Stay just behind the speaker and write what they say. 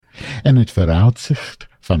En het vooruitzicht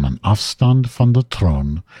van mijn afstand van de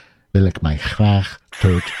troon wil ik mij graag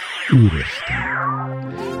tot u richten.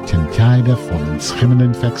 Ten tijde van een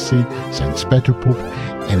schimmelinfectie zijn spetterpoep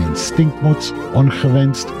en een stinkmots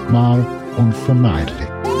ongewenst, maar onvermijdelijk.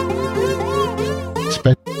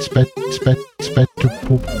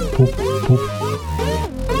 Spetterpoep, poep.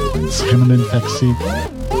 Een schimmelinfectie,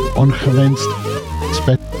 ongewenst,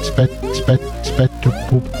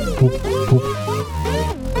 spetterpoep, poep.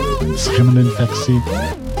 Een schimmelinfectie,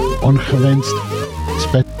 ongewenst,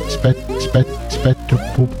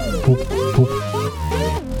 spetterpoep, poep.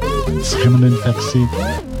 Een schimmelinfectie,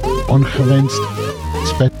 ongewenst,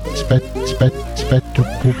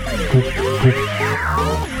 spetterpoep, poep.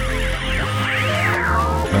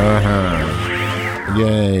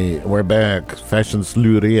 Yay, we're back. Fashion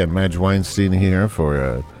Slurry and Madge Weinstein here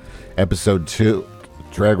for episode 2,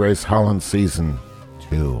 Drag Race Holland Season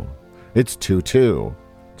 2. It's 2-2.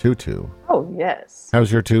 2-2. Oh, yes. How's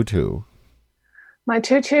your 2-2? My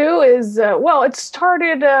 2-2 is, it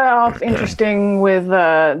started off interesting with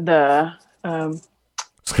the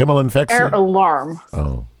Schimmelinfectie? air alarm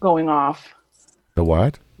going off. The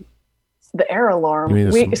what? The air alarm. You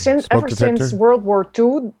mean Since World War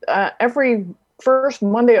II, every first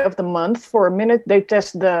Monday of the month, for a minute, they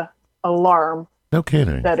test the alarm. No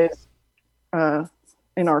kidding. That is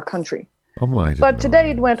in our country. Oh my! But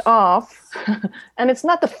today it went off, and it's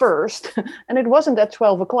not the first, and it wasn't at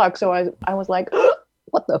 12 o'clock. So I was like,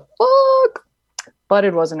 what the fuck? But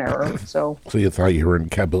it was an error. So you thought you were in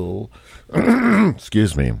Kabul?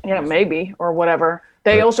 Excuse me. Yeah, maybe or whatever.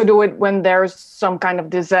 They also do it when there's some kind of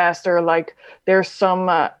disaster, like there's some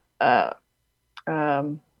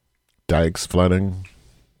dikes flooding,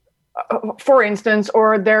 for instance,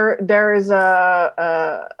 or there is a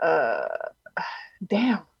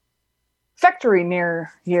factory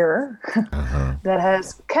near here that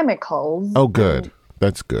has chemicals. Oh, good.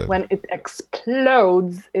 That's good. When it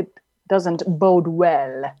explodes, it doesn't bode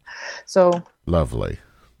well. So lovely.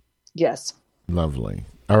 Yes. Lovely.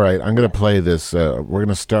 All right, I'm going to play this. We're going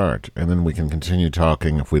to start, and then we can continue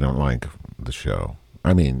talking if we don't like the show.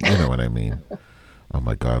 I mean, you know what I mean. Oh,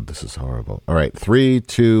 my God, this is horrible. All right, 3,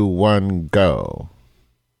 2, 1, go.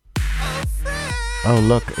 Oh,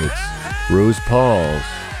 look, it's RuPaul's.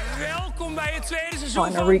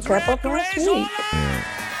 On a recap of last week. Yeah.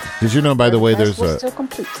 Did you know, by the way, there's still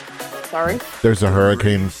complete. Sorry? There's a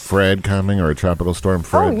Hurricane Fred coming, or a Tropical Storm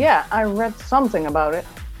Fred? Oh, yeah, I read something about it.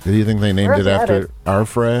 Do you think they named it after our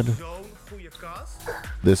Fred?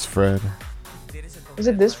 This Fred? Is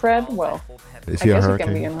it this Fred? Well, is he I guess hurricane?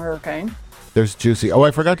 It can be a hurricane. There's Juicy. Oh,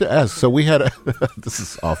 I forgot to ask. So we had this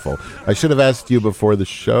is awful. I should have asked you before the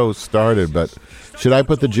show started, but should I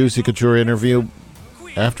put the Juicy Couture interview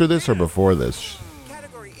after this or before this?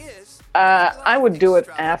 I would do it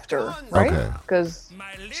after, right? Okay. Because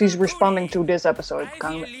she's responding to this episode,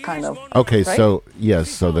 kind of. Okay, right? so yes,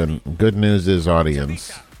 so then good news is,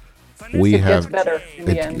 audience. It gets better in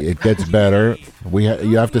the end. It gets better.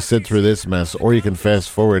 You have to sit through this mess, or you can fast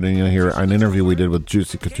forward and you'll hear an interview we did with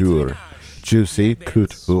Juicy Couture. Juicy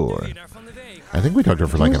Couture. I think we talked to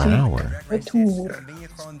her for like an hour.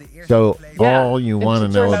 So all you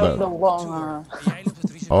want to know about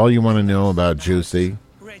all you want to know about Juicy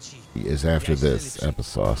is after this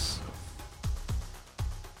episode.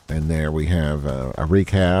 And there we have a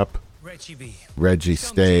recap. Reggie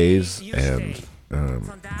Stays and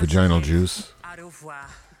Vaginal Juice.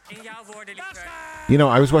 You know,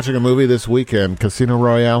 I was watching a movie this weekend, Casino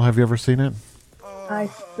Royale. Have you ever seen it? I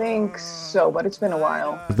think so, but it's been a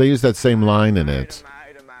while. They use that same line in it.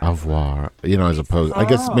 Au revoir. You know, as opposed... I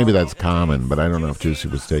guess maybe that's common, but I don't know if Juicy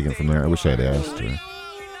was taken from there. I wish I had asked her.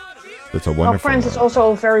 That's a wonderful France is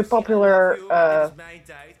also a very popular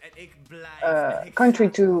country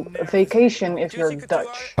to vacation if you're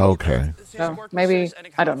Dutch. Okay. So maybe,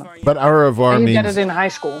 I don't know. But au revoir means... You get it in high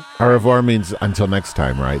school. Au revoir means until next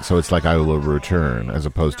time, right? So it's like I will return, as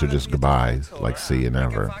opposed to just goodbye, like see you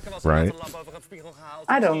never, right?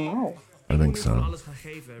 I don't know. I think so.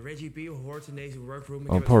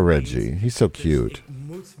 Oh, poor Reggie. He's so cute.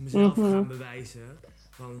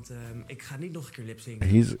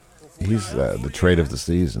 He's the trade of the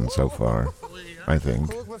season so far, I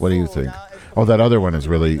think. What do you think? Oh, that other one is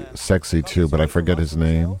really sexy too, but I forget his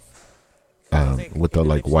name. With the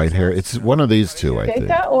like white hair. It's one of these two, I think.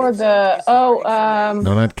 Keita or the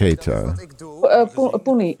no, not Keita.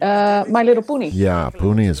 Puni, My Little Puni. Yeah,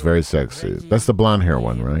 Puni is very sexy. That's the blonde hair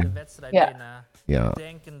one, right? Yeah.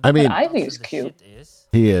 I mean, Ivy is cute.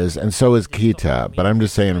 He is, and so is Keita. But I'm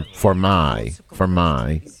just saying, for my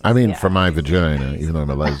vagina, even though I'm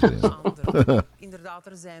a lesbian.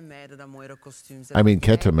 I mean,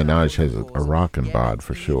 Keta Minaj has a rockin' bod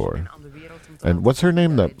for sure. And what's her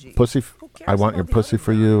name? The pussy? I Want Your Pussy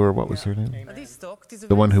for You, or what was her name?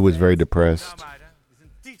 The one who was very depressed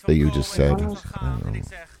that you just said.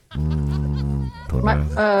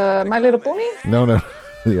 My Little Pony? No,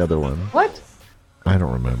 the other one. What? I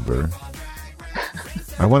don't remember.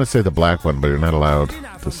 I want to say the black one, but you're not allowed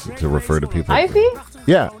to refer to people. Ivy?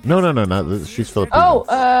 Yeah. No, not. She's Filipino.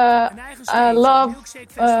 Oh, Love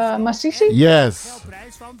Masisi? Yes.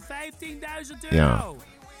 Yeah.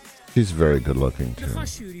 She's very good looking,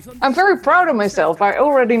 too. I'm very proud of myself. I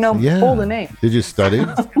already know all the names. Did you study?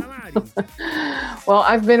 Well,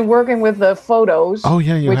 I've been working with the photos. Oh,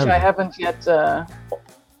 yeah, which I haven't yet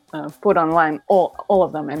put online. All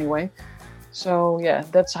of them, anyway. So, yeah,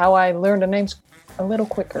 that's how I learned the names a little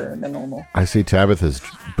quicker than normal. I see Tabitha's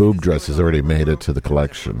boob dress has already made it to the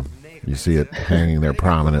collection. You see it hanging there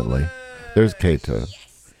prominently. There's Keta.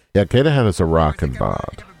 Yeah, Keta had us a rockin'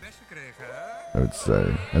 bod, I would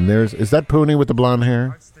say. And is that Poonie with the blonde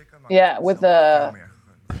hair? Yeah, with the...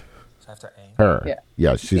 Her.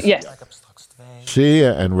 Yeah, she's... Yes. She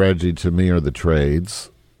and Reggie, to me, are the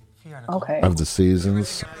trades of the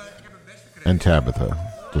seasons. And Tabitha.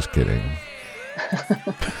 Just kidding.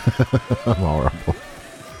 I'm horrible.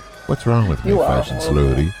 What's wrong with me, Fashion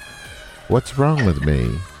Sleuty? What's wrong with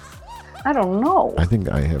me? I don't know. I think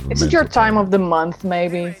I have. Is it your time of the month,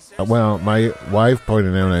 maybe? Well, my wife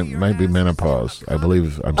pointed out it might be menopause. I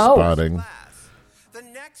believe I'm spotting.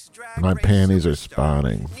 My panties are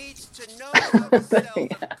spotting.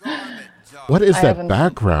 What is that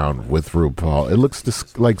background with RuPaul? It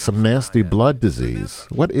looks like some nasty blood disease.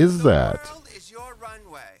 What is that?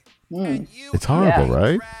 It's horrible,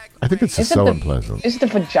 right? I think it's just so unpleasant. Is it the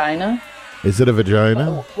vagina? Is it a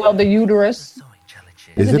vagina? Well, the uterus.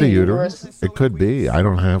 Is it a uterus? It could be. I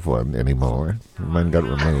don't have one anymore. Mine got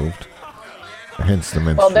removed. Hence the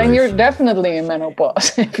menstruation. Well, then you're definitely in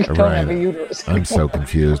menopause if you don't have a uterus anymore. I'm so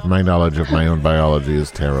confused. My knowledge of my own biology is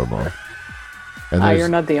terrible. And you're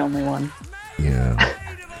not the only one. Yeah.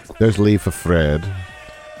 There's Leafa Fred.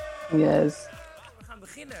 Yes.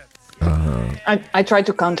 I tried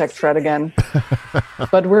to contact Fred again,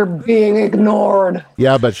 but we're being ignored.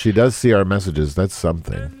 Yeah, but she does see our messages. That's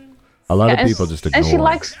something. A lot of people just ignore. And she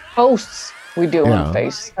likes posts we do on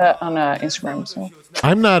Instagram. So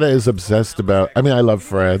I'm not as obsessed about... I mean, I love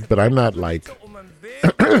Fred, but I'm not like...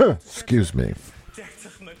 Excuse me.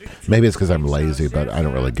 Maybe it's because I'm lazy, but I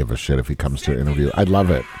don't really give a shit if he comes to an interview. I'd love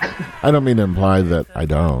it. I don't mean to imply that I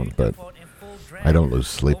don't, but... I don't lose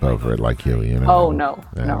sleep over it like you know. Oh, no.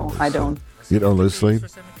 No, I don't. You don't lose sleep?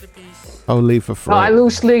 Oh, leave for Fred. Oh, I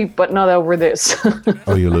lose sleep, but not over this.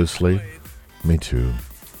 Oh, you lose sleep? Me too.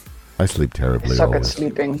 I sleep terribly. I suck at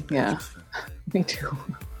sleeping, yeah. Me too.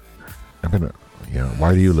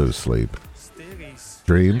 Why do you lose sleep?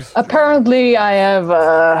 Dreams? Apparently, I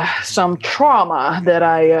have some trauma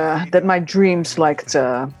that my dreams like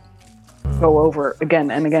to... go over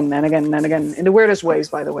again and again and again and again in the weirdest ways,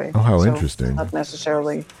 by the way. Oh, how interesting. Not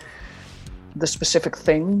necessarily the specific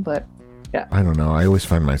thing, but yeah. I don't know. I always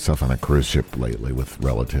find myself on a cruise ship lately with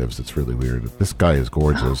relatives. It's really weird. This guy is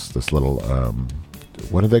gorgeous. This little,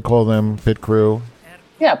 what do they call them? Pit crew?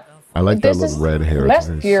 Yeah. I like that little red hair.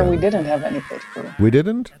 Last year we didn't have any pit crew. We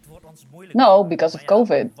didn't? No, because of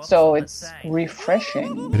COVID. So it's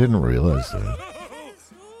refreshing. I didn't realize that.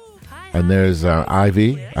 And there's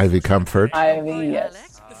Ivy Comfort. Ivy,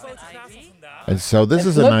 yes. And so this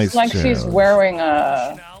is a nice challenge. Looks like she's wearing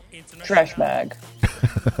a trash bag.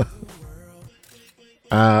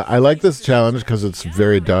 I like this challenge because it's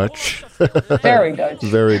very Dutch. Very Dutch.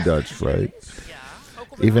 Very Dutch, right?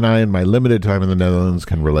 Even I, in my limited time in the Netherlands,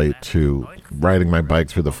 can relate to riding my bike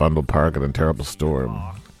through the Fundel Park in a terrible storm.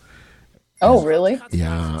 Oh, really?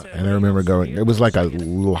 Yeah, and I remember going, it was like a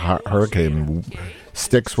little hurricane.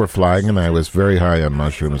 Sticks were flying, and I was very high on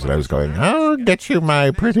mushrooms, and I was going, "I'll get you,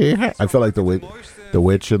 my pretty..." I felt like the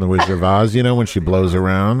witch in the Wizard of Oz, when she blows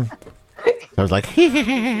around. I was like,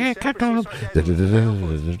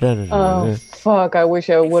 oh, fuck, I wish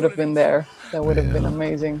I would have been there. That would have been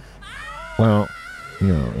amazing. Well,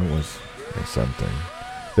 it was something.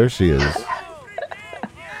 There she is.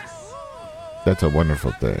 That's a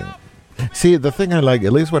wonderful thing. See, the thing I like,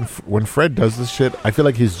 at least when Fred does this shit, I feel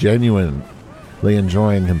like he's genuinely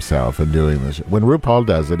enjoying himself and doing this. When RuPaul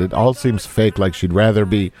does it, it all seems fake, like she'd rather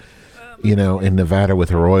be, in Nevada with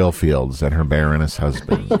her oil fields than her Baroness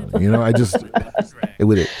husband. I just... It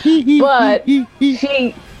would. But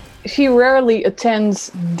she rarely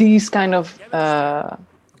attends these kind of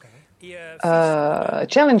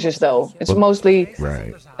challenges, though. It's mostly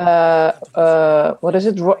Right. what is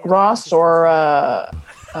it, Ross or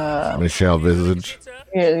Michelle Visage.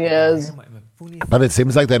 yes. But it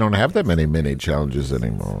seems like they don't have that many mini challenges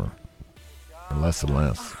anymore. Less and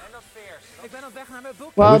less.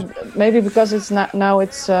 Well, maybe because it's not now.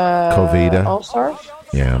 It's Covida. All Stars.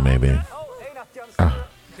 Yeah, maybe.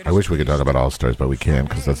 I wish we could talk about All Stars, but we can't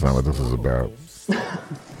because that's not what this is about.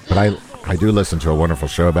 But I do listen to a wonderful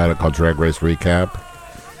show about it called Drag Race Recap.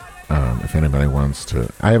 If anybody wants to,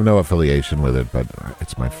 I have no affiliation with it, but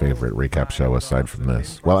it's my favorite recap show aside from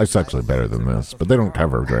this. Well, it's actually better than this, but they don't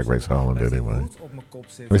cover Drag Race Holland anyway.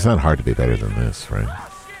 It's not hard to be better than this, right?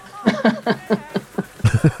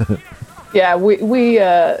 Yeah, we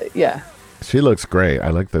yeah. She looks great. I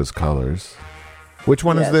like those colors. Which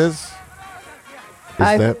one is this?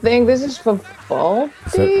 I think this is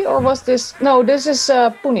Vivaldi, or was this? No, this is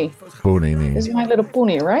Puni. Puni. This is My Little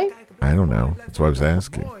Pony, right? I don't know. That's what I was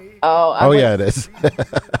asking. Oh, yeah, it is.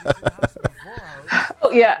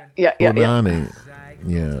 Oh, yeah. Punani.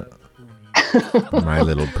 Yeah. My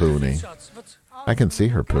Little Pony. I can see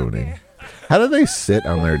her pony. How do they sit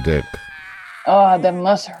on their dick? Oh, that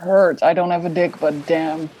must hurt. I don't have a dick, but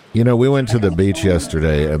damn. You know, we went to the beach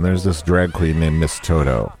yesterday, and there's this drag queen named Miss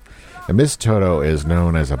Toto. And Miss Toto is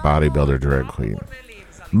known as a bodybuilder drag queen.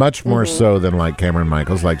 Much more so than like Cameron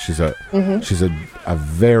Michaels. Like she's a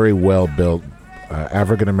very well built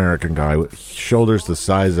African American guy with shoulders the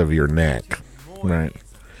size of your neck, right?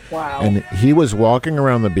 Wow. And he was walking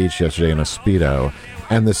around the beach yesterday in a Speedo,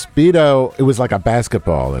 and the Speedo, it was like a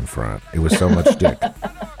basketball in front. It was so much dick.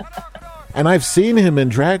 And I've seen him in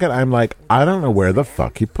drag, and I'm like, I don't know where the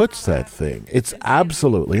fuck he puts that thing. It's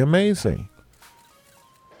absolutely amazing.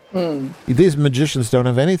 These magicians don't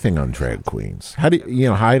have anything on drag queens. How do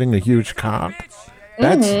you hiding a huge cock?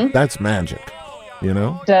 That's magic, you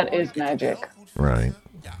know? That is magic. Right.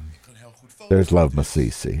 There's Love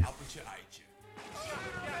Masisi.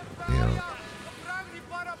 Yeah.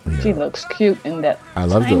 She looks cute in that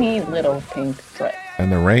tiny little pink dress.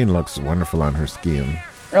 And the rain looks wonderful on her skin.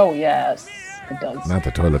 Oh, yes, it does. Not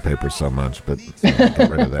the toilet paper so much, but get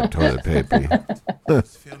rid of that toilet paper.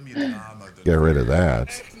 Get rid of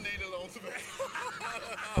that.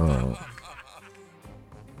 Oh.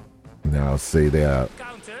 Now, see that.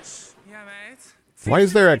 Why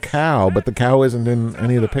is there a cow, but the cow isn't in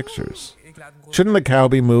any of the pictures? Shouldn't the cow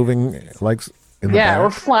be moving, like, in the back? Or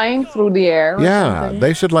flying through the air. Yeah, something.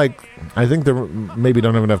 they should, like, I think they maybe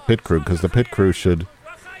don't have enough pit crew, because the pit crew should...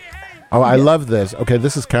 Oh, I love this. Okay,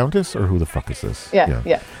 this is Countess, or who the fuck is this?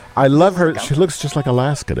 Yeah. I love her. She looks just like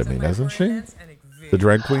Alaska to me, doesn't she? The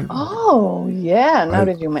drag queen? Oh, yeah. Now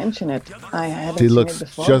that you mention it, I hadn't She seen looks it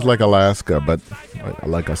before. just like Alaska, but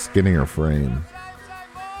like a skinnier frame.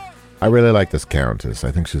 I really like this Countess.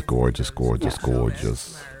 I think she's gorgeous.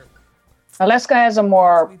 Alaska has a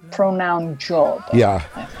more pronounced jaw. Though.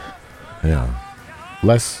 Yeah.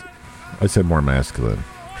 Less, I said more masculine.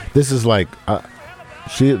 This is like,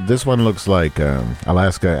 this one looks like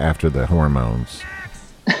Alaska after the hormones.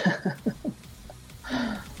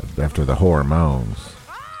 After the hormones.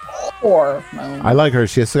 Hormones. I like her.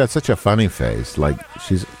 She's got such a funny face. Like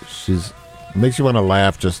she's makes you want to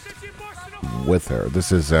laugh just with her.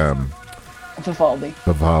 This is Vivaldi.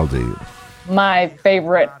 My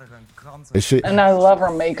favorite. Is she? And I love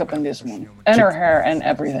her makeup in this one, and her hair and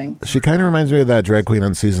everything. She kind of reminds me of that drag queen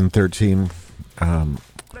on season 13,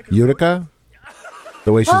 Utica.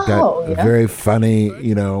 The way she's got very funny,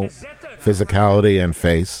 physicality and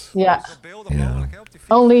face. Yeah. Yeah.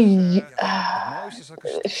 Only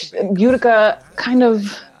Utica kind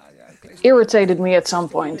of irritated me at some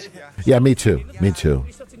point. Yeah, me too. And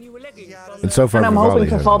so far, And I'm hoping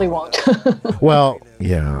Vivaldi won't. Well,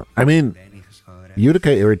 yeah. I mean,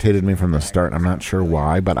 Utica irritated me from the start. I'm not sure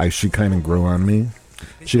why, but she kind of grew on me.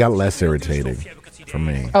 She got less irritating for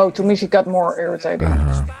me. Oh, to me, she got more irritating.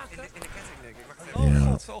 Yeah.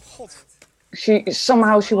 She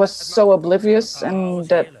was so oblivious, and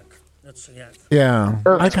that. Yeah,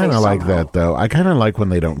 I kind of like that though. I kind of like when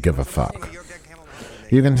they don't give a fuck.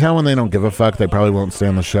 You can tell when they don't give a fuck. They probably won't stay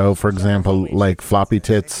on the show. For example, like Floppy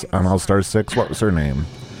Tits on All Star 6. What was her name?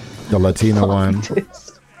 The Latina one.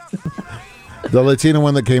 The Latina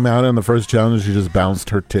one that came out in the first challenge. She just bounced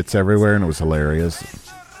her tits everywhere, and it was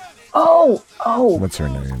hilarious. Oh. What's her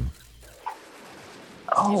name?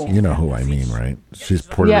 Oh. You know who I mean, right? She's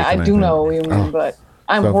Puerto Yeah, Rican. I do know who you mean, but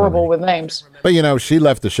I'm so horrible funny. with names. But she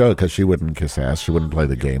left the show because she wouldn't kiss ass. She wouldn't play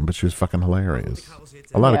the game, but she was fucking hilarious.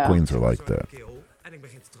 A lot of queens are like that.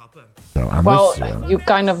 So I'm with you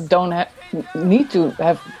kind of don't need to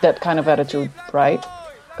have that kind of attitude, right?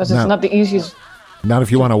 Because it's not the easiest Not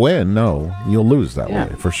if you want to win. No, you'll lose that Yeah.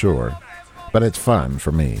 way for sure. But it's fun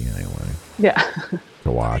for me anyway Yeah.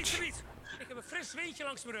 to watch.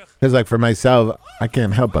 Because like for myself, I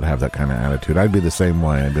can't help but have that kind of attitude. I'd be the same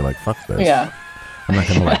way. I'd be like, "Fuck this." Yeah. I'm not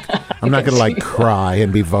gonna like cry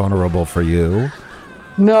and be vulnerable for you.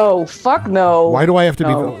 No, fuck no. Why do I have to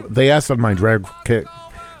No. be? They asked on my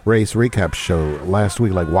race recap show last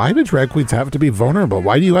week, like, why do drag queens have to be vulnerable?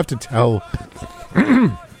 Why do you have to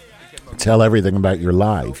tell everything about your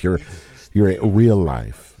life, your real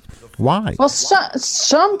life? Why? Well,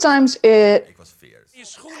 sometimes it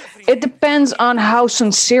depends on how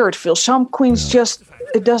sincere it feels. Some queens just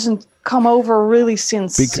it doesn't come over really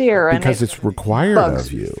sincere, because and it's required bugs.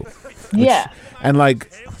 of you. Yeah. And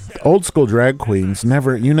like old school drag queens, you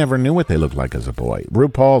never knew what they looked like as a boy.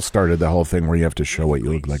 RuPaul started the whole thing where you have to show what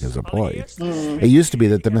you look like as a boy. It used to be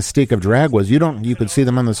that the mystique of drag was you could see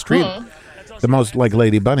them on the street. The most like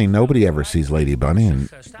Lady Bunny, nobody ever sees Lady Bunny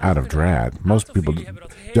out of drag. Most people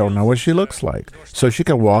don't know what she looks like. So she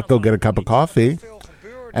can go get a cup of coffee,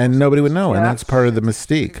 and nobody would know. And that's part of the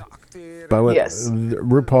mystique. But Yes.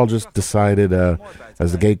 RuPaul just decided,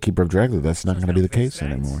 as the gatekeeper of drag, that's not going to be the case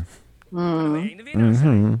anymore.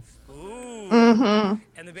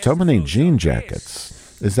 So many jean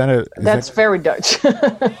jackets. That's very Dutch.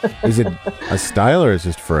 Is it a style or is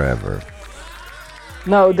it forever?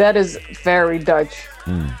 No, that is very Dutch.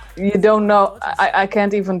 You don't know. I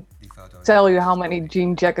can't even tell you how many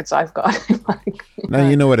jean jackets I've got. Now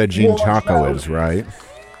you know what a jean taco is, right?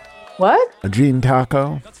 What? A jean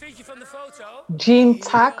taco? Jean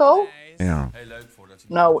taco? Yeah.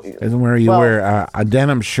 No. Isn't where you wear a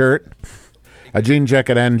denim shirt, a jean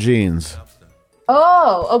jacket, and jeans.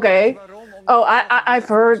 Oh, okay. Oh, I've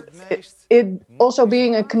heard it also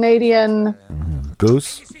being a Canadian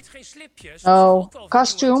Goose?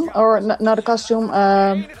 costume, or not a costume,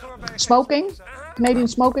 smoking. Canadian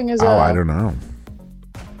smoking is I don't know.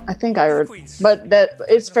 I think I heard. But that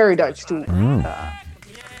it's very Dutch too.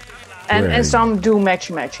 And some do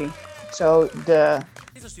matchy. So the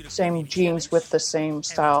same jeans with the same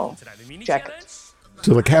style jacket.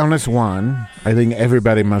 So the Countess won. I think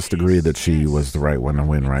everybody must agree that she was the right one to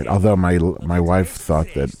win, right? Although my wife thought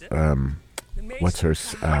that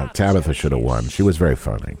Tabitha should have won. She was very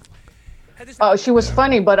funny. Oh, she was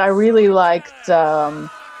funny, but I really liked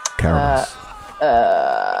Countess.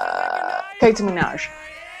 Katie Minaj.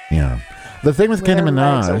 Yeah. The thing with Katie Their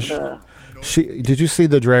legs Minaj, of did you see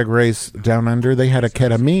the Drag Race Down Under? They had a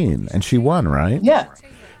ketamine, and she won, right? Yeah.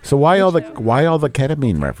 So why all the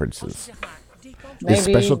ketamine references? Maybe Is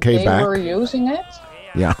Special K they back? were using it.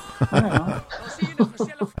 Yeah. I don't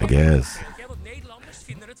know. I guess.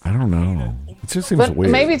 I don't know. It just seems But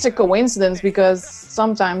weird. maybe it's a coincidence because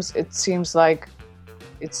sometimes it seems like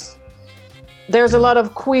there's a lot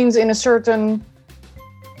of queens in a certain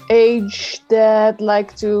age that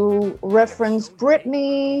like to reference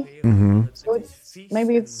Britney. Mm-hmm. So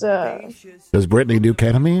maybe it's Does Britney do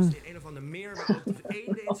ketamine?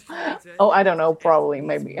 oh, I don't know, probably,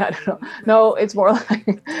 maybe, I don't know. No, it's more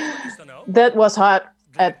like that was hot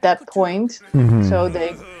at that point, so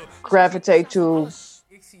they gravitate to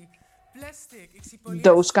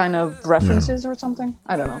those kind of references or something.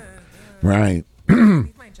 I don't know. Right.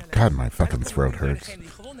 God, my fucking throat hurts.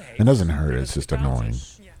 It doesn't hurt, it's just annoying.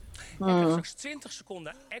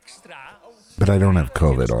 But I don't have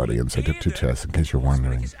COVID, audience. I took 2 tests, in case you're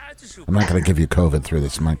wondering. I'm not going to give you COVID through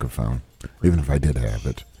this microphone, even if I did have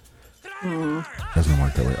it. Doesn't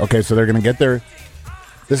work that way. Okay, so they're going to get their...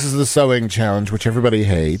 This is the sewing challenge, which everybody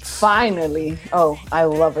hates. Finally. Oh, I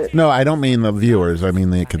love it. No, I don't mean the viewers. I mean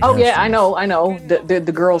the contestants. Oh, yeah, I know.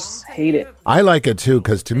 The girls hate it. I like it, too,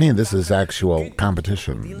 because to me, this is actual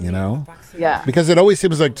competition, you know? Yeah. Because it always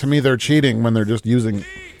seems like, to me, they're cheating when they're just using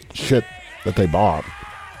shit that they bought.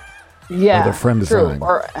 Yeah. Or their friend true. designed.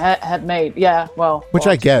 Or had made. Yeah, well. Which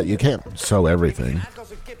I get. You can't sew everything.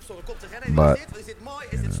 But,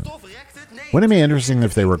 you know. Wouldn't it be interesting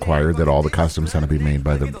if they required that all the costumes had to be made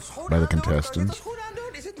by the contestants?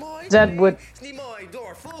 That would...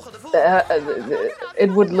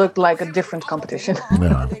 it would look like a different competition.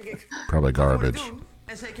 No. Probably garbage.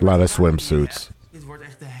 A lot of swimsuits.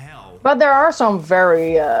 But there are some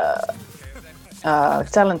very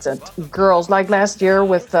talented girls, like last year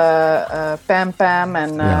with Pam Pam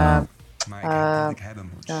and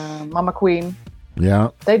Mama Queen. Yeah.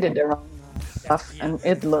 They did their own stuff, and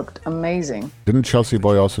it looked amazing. Didn't Chelsea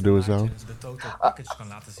Boy also do his own?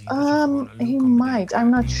 He might.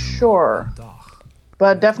 I'm not sure.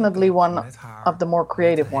 But definitely one of the more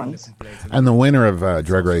creative ones. And the winner of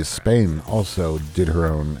Drag Race Spain also did her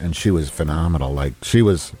own, and she was phenomenal. Like, she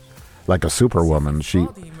was like a superwoman. She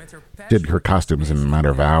did her costumes in a matter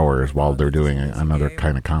of hours while they're doing another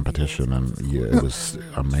kind of competition, and it was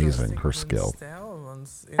amazing, her skill.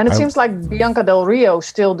 And it seems like Bianca Del Rio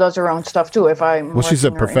still does her own stuff too. Well, she's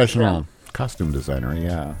a professional costume designer.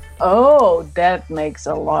 Yeah. Oh, that makes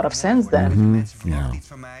a lot of sense then. Mm-hmm. Yeah.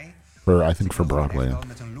 I think for Broadway.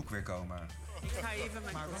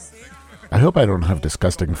 I hope I don't have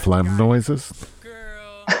disgusting phlegm noises.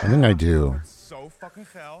 I think I do.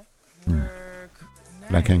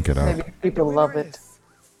 I can't get out. Maybe people love it.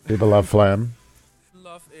 People love phlegm.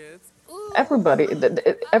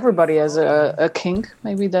 Everybody has a kink.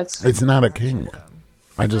 Maybe that's. It's not a kink.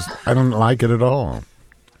 I don't like it at all.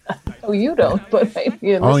 Oh, you don't, but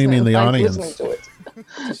maybe. Oh, you mean the audience? To it.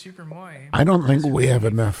 I don't think we have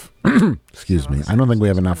enough. Excuse me. I don't think we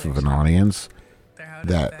have enough of an audience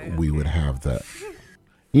that we would have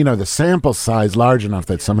the sample size large enough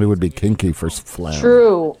that somebody would be kinky for phlegm.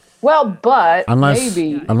 True. Well, but unless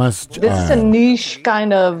this is a niche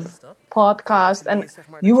kind of podcast, and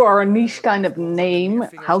you are a niche kind of name,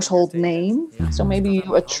 household name. Mm-hmm. So maybe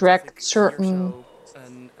you attract certain.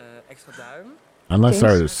 Unless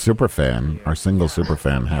our single super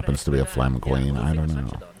fan happens to be a phlegm queen, I don't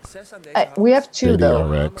know. We have two though.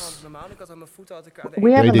 RX.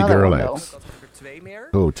 We have Lady another Girl one, X.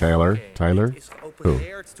 Who? Tyler? Who?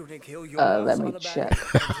 Let me check.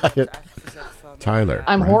 Tyler.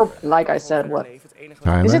 I'm horrible. Like I said, what?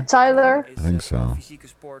 Tyler? Is it Tyler? I think so.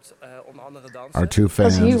 Our two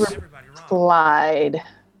fans. Because he replied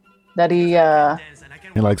that he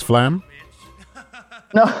likes phlegm?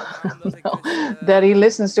 No, that he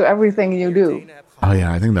listens to everything you do. Oh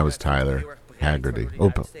yeah, I think that was Tyler Haggerty.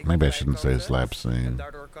 Oh, maybe I shouldn't say his last name.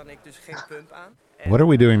 What are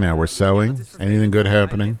we doing now? We're sewing? Anything good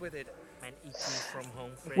happening?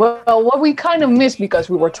 Well, what we kind of missed because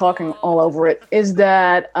we were talking all over it is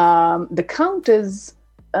that the Countess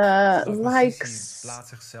likes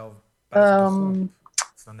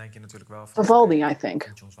Vivaldi, I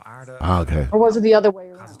think. Oh, okay. Or was it the other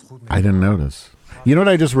way around? I didn't notice. You know what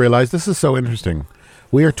I just realized? This is so interesting.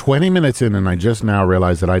 We are 20 minutes in, and I just now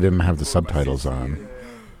realized that I didn't have the subtitles on.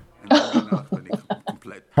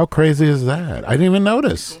 How crazy is that? I didn't even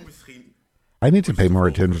notice. I need to pay more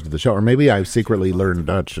attention to the show. Or maybe I secretly learned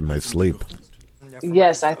Dutch in my sleep.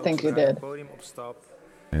 Yes, I think you did.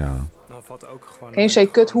 Yeah. Can you say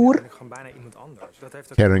kuthoer?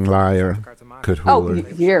 Kering liar, kuthoer. Oh,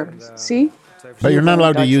 here. See? But you're not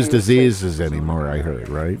allowed to use diseases anymore, I heard,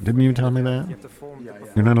 right? Didn't you tell me that?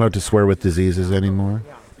 You're not allowed to swear with diseases anymore?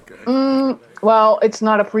 Well, it's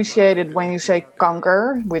not appreciated when you say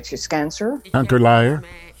kanker, which is cancer. Kanker liar?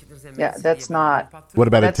 Yeah, that's not. What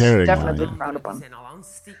about a tearing definitely liar? frowned upon.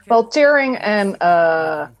 Well, tearing and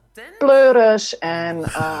pleuris and...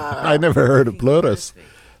 I never heard of pleuris.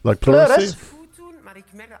 Like pleuris?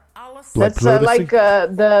 That's like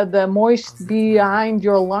the moist behind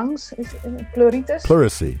your lungs. Is it pleuritis?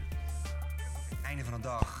 Pleurisy.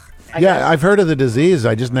 Yeah, I've heard of the disease.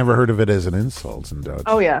 I just never heard of it as an insult in Dutch.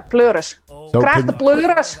 Oh yeah, pleuris. So Krijg de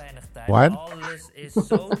pleuris. What?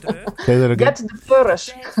 Say that again. Get the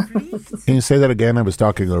pleuris. Can you say that again? I was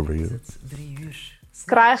talking over you.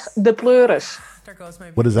 Krijg de pleuris.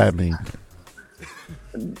 What does that mean?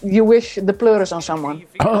 You wish the pleuris on someone.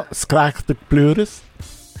 Oh, krijg de pleuris?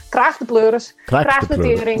 Krijg de pleuris. Krijg de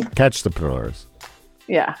tering. Catch the pleuris.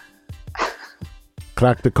 Yeah.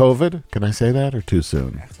 Krijg de COVID? Can I say that or too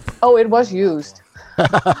soon? Oh, it was used.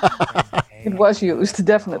 It was used,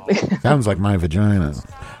 definitely. Sounds like my vagina.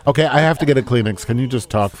 Okay, I have to get a Kleenex. Can you just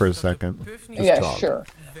talk for a second? Talk. Sure.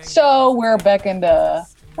 So we're back in the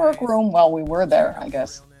workroom. Well, we were there, I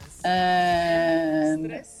guess.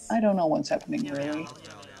 And I don't know what's happening, really.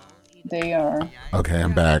 They are... Okay,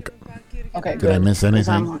 I'm back. Okay, Did I miss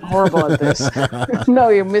anything? I'm horrible at this. No,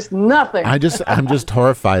 you missed nothing. I'm just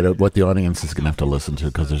horrified at what the audience is going to have to listen to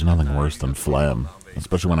because there's nothing worse than phlegm,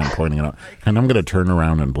 especially when I'm pointing it out. And I'm going to turn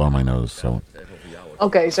around and blow my nose. So.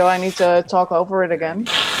 Okay, so I need to talk over it again.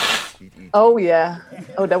 Oh, yeah.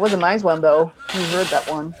 Oh, that was a nice one, though. You heard that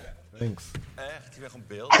one. Thanks.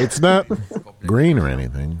 It's not green or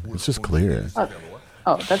anything. It's just clear.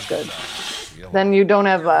 Oh, that's good. Then you don't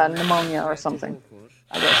have pneumonia or something,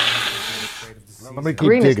 I guess. Let me keep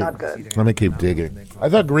green digging. Is not good. Let me keep digging. I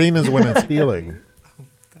thought green is when it's healing.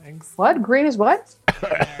 What? Green is what?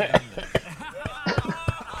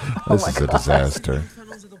 This is a disaster.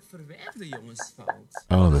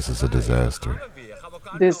 Oh, this is a disaster.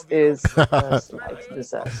 This is a slight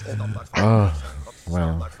disaster. Oh,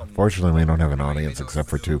 well, fortunately we don't have an audience except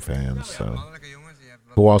for two fans, so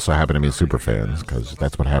who also happen to be super fans, because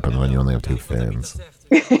that's what happens when you only have two fans.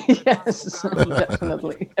 Yes,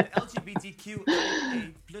 definitely.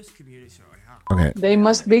 Okay. They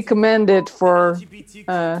must be commended for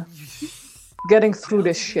getting through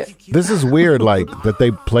this shit. This is weird, like, that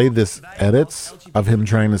they played this edits of him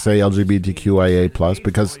trying to say LGBTQIA+,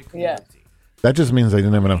 because Yeah. that just means they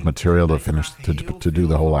didn't have enough material to finish to do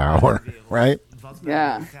the whole hour, right?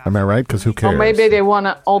 Yeah. Am I right? Because who cares? Or maybe they want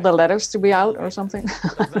all the letters to be out or something.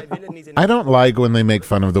 I don't like when they make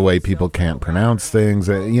fun of the way people can't pronounce things,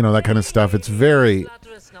 that kind of stuff. It's very...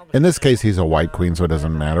 In this case, he's a white queen, so it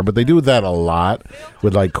doesn't matter. But they do that a lot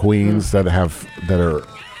with, like, queens that are...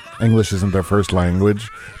 English isn't their first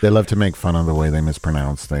language. They love to make fun of the way they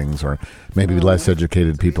mispronounce things, or maybe less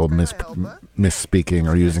educated people misspeaking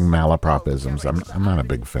or using malapropisms. I'm not a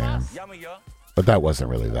big fan. But that wasn't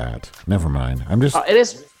really that. Never mind. I'm just...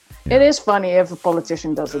 It is funny if a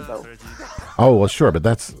politician does it, though. Oh, well, sure,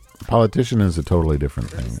 but politician is a totally different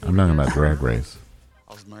thing. I'm talking about Drag Race.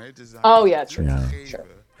 Oh, yeah, true. Yeah. Sure.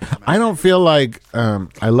 I don't feel like...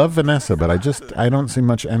 I love Vanessa, but I don't see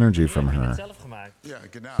much energy from her.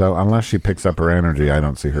 So unless she picks up her energy, I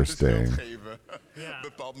don't see her staying.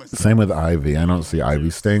 Same with Ivy. I don't see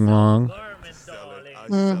Ivy staying long.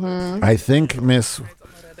 Mm-hmm. I think Miss...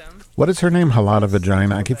 What is her name? Halada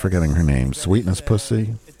Vagina? I keep forgetting her name. Sweetness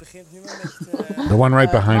Pussy? The one right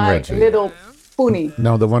behind Reggie. Little pony.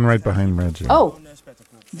 No, the one right behind Reggie. Oh,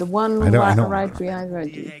 the one right behind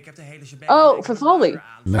Reggie. Oh, Vivaldi.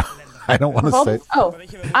 No, I don't want to say... Oh,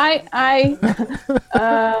 I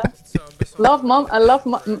love mom. I love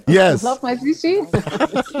mom. Yes. Love my Zizi.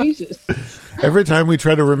 Jesus. Every time we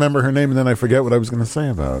try to remember her name, and then I forget what I was going to say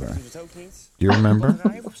about her. Do you remember?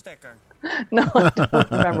 No, I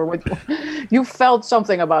don't remember. You felt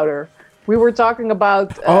something about her. We were talking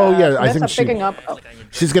about. I think picking up.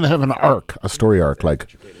 She's going to have an arc, a story arc.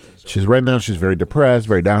 Like, she's very depressed,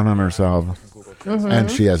 very down on herself,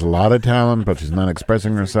 and she has a lot of talent, but she's not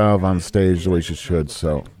expressing herself on stage the way she should.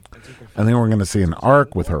 So, I think we're going to see an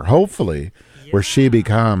arc with her, hopefully, where she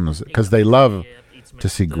becomes, because they love to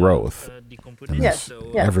see growth. And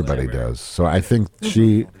everybody does. So I think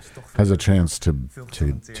she has a chance to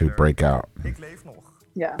break out,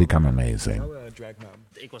 become amazing.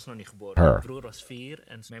 Her.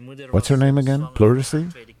 What's her name again?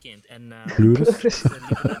 Pleurisy?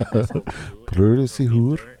 Pleurisy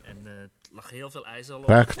hoer?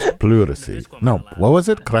 Krijgt pleurisy. No, what was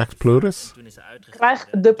it? Krijgt pleuris?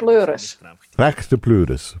 Krijgt de pleuris. Krijgt de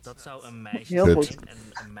pleuris. Heel goed.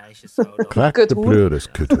 Krijgt de pleuris,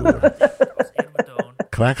 kuthoer.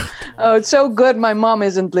 Oh, it's so good my mom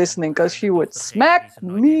isn't listening, because she would smack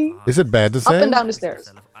me. Is it bad to say? Up and down the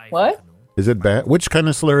stairs. What? Is it bad? Which kind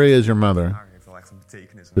of slurry is your mother?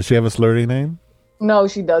 Does she have a slurry name? No,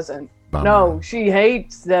 she doesn't. Bummer. No, she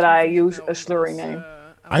hates that I use a slurry name.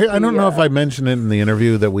 I don't know if I mentioned it in the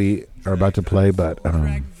interview that we are about to play, but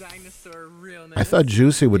I thought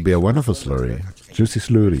Juicy would be a wonderful slurry. Juicy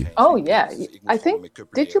Slurry. Oh yeah, I think.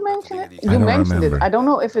 Did you mention it? You mentioned it. I don't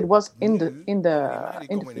know if it was in the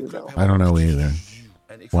interview though. I don't know either.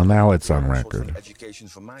 Well, now it's on record.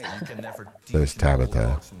 There's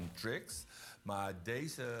Tabitha.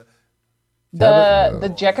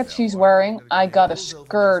 The jacket she's wearing, I got a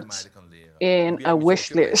skirt in a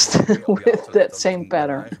wish list with that same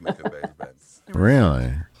pattern.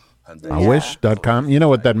 Really? Wish.com? You know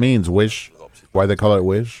what that means, Wish? Why they call it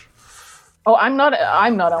Wish? Oh, I'm not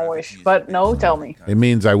on Wish, but no, tell me. It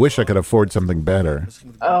means I wish I could afford something better.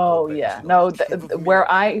 Oh, yeah. No,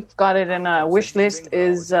 where I got it in a wish list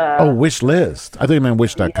is... Wish list. I think you meant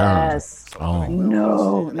Wish.com. Yes. Oh.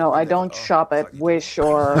 No, I don't shop at Wish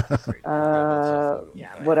or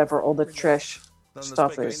whatever all the trash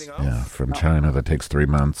stuff is. Yeah, from China that takes 3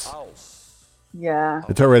 months. Yeah.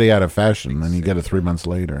 It's already out of fashion, and you get it 3 months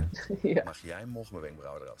later. Yeah.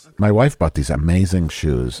 My wife bought these amazing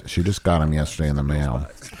shoes. She just got them yesterday in the mail.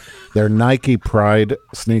 They're Nike Pride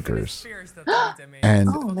sneakers. And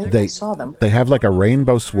I saw them. They have like a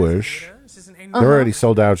rainbow swoosh. They're already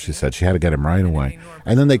sold out, she said. She had to get them right away.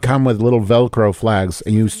 And then they come with little Velcro flags,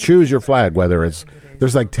 and you choose your flag, whether it's...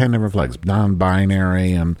 There's like 10 different flags,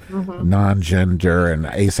 non-binary and non-gender and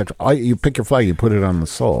asexual. You pick your flag, you put it on the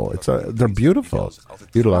sole. They're beautiful.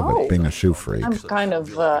 You'd love it, being a shoe freak. I'm kind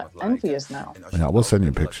of envious now. Yeah, we'll send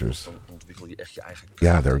you pictures.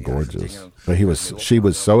 Yeah, they're gorgeous. But she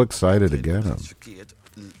was so excited to get them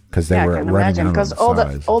because they were running out of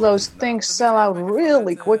size. All those things sell out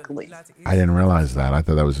really quickly. I didn't realize that. I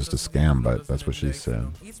thought that was just a scam, but that's what she said.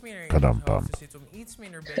 Ka-dum-bump.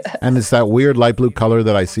 And it's that weird light blue color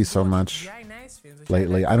that I see so much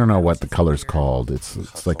lately. I don't know what the color's called.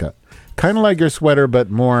 It's like a kind of like your sweater, but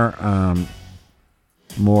more.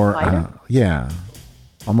 Yeah.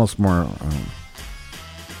 Almost more.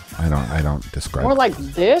 I don't describe. More like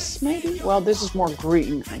this, maybe? Well, this is more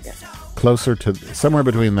green, I guess. Closer to somewhere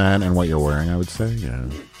between that and what you're wearing, I would say. Yeah.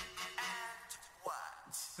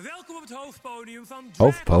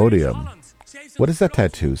 Hoofdpodium. What does that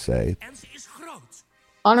tattoo say?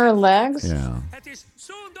 On her legs? Yeah.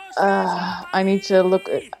 I need to look.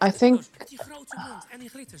 I think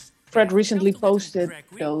Fred recently posted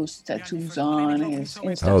those tattoos on his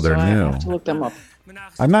Insta. Oh, they're so new. I have to look them up.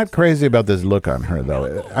 I'm not crazy about this look on her,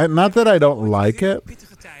 though. Not that I don't like it.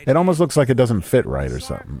 It almost looks like it doesn't fit right or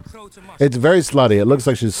something. It's very slutty. It looks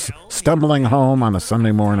like she's stumbling home on a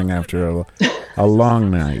Sunday morning after a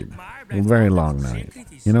long night. A very long night.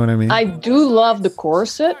 You know what I mean? I do love the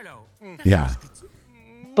corset, Yeah.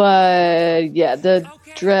 but yeah, the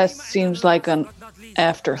dress seems like an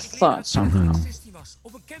afterthought somehow.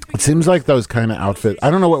 It seems like those kind of outfits. I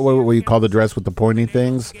don't know what you call the dress with the pointy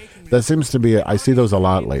things. That seems to be. I see those a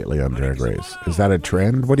lot lately on Drag Race. Is that a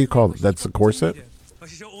trend? What do you call it? That's a corset?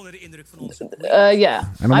 Yeah,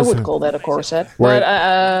 I would call that a corset. Right.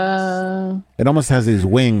 But It almost has these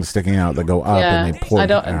wings sticking out that go up yeah, and they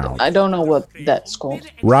point out. I don't know what that's called.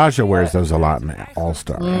 Raja wears those a lot in All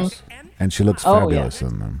Stars, and she looks fabulous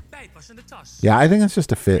in them. Yeah, I think it's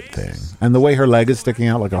just a fit thing, and the way her leg is sticking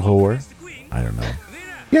out like a whore. I don't know.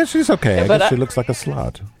 Yeah, she's okay. I guess she looks like a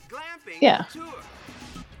slut. Yeah.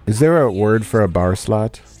 Is there a word for a bar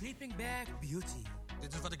slut?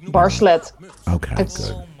 Barslet. Okay, It's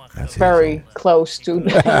good. That's very easy. close to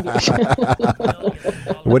English.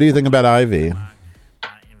 What do you think about Ivy?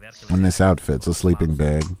 In this outfit, it's a sleeping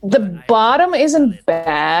bag. The bottom isn't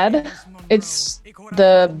bad. It's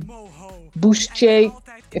the bustier,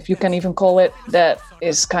 if you can even call it, that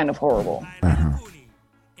is kind of horrible. I'm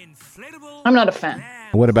not a fan.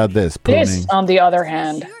 What about this? This, on the other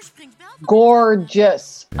hand,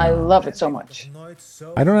 gorgeous. I love it so much.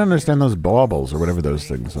 I don't understand those baubles or whatever those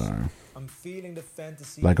things are.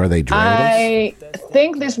 Like, are they dreidels? I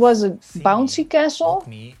think this was a bouncy castle.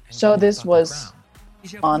 So this was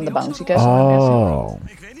on the bouncy castle. Oh.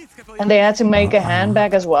 And they had to make a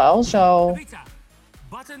handbag as well. So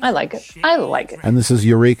I like it. I like it. And this is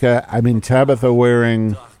Eureka. I mean, Tabitha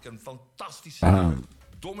wearing... I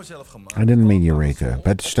didn't mean Eureka,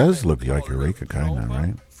 but she does look like Eureka, kind of,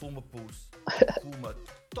 right?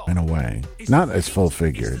 In a way. Not as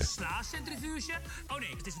full-figured.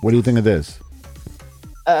 What do you think of this?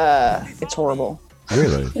 It's horrible.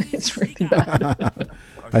 Really? It's really bad.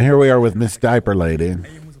 And here we are with Miss Diaper Lady.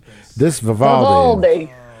 This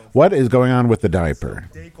Vivaldi. What is going on with the diaper?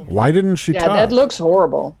 Why didn't she talk? Yeah, that looks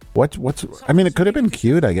horrible. What's... I mean, it could have been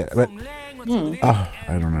cute, I guess, but... Oh,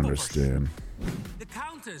 I don't understand.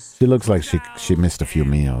 She looks like she missed a few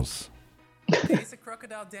meals.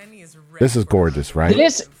 This is gorgeous, right?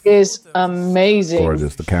 This is amazing.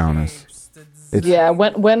 Gorgeous, the Countess. Yeah,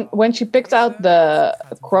 when she picked out the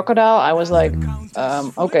crocodile, I was like,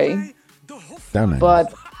 okay. Stunning.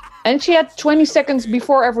 And she had 20 seconds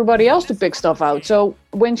before everybody else to pick stuff out. So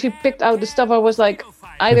when she picked out the stuff, I was like,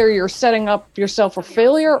 either you're setting up yourself for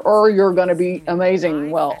failure or you're going to be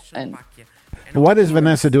amazing. Well, and what is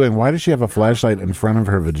Vanessa doing? Why does she have a flashlight in front of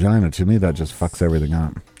her vagina? To me, that just fucks everything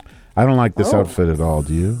up. I don't like this outfit at all.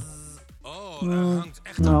 Do you?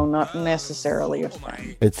 No, not necessarily a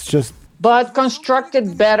fan. It's just... But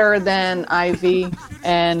constructed better than Ivy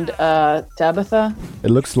and Tabitha.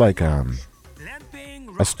 It looks like a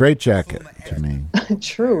straitjacket to me.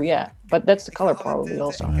 True, yeah. But that's the color probably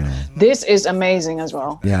also. This is amazing as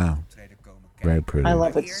well. Yeah. Very pretty. I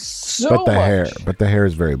love it so much. But the hair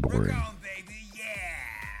is very boring.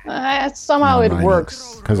 Somehow it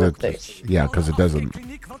works. Because it doesn't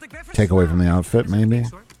take away from the outfit, maybe.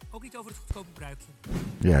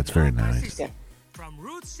 Yeah, it's very nice. Yeah.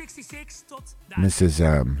 Mrs.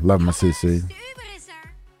 Love Masisi.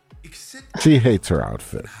 She hates her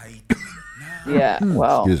outfit. Yeah,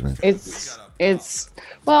 well, Excuse me. it's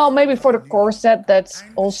well, maybe for the corset that's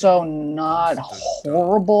also not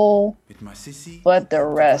horrible, but the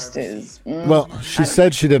rest is. Well, she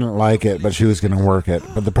said she didn't like it, but she was going to work it.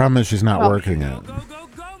 But the problem is she's not working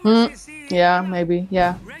it. Yeah, maybe.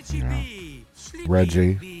 Yeah.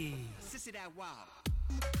 Reggie.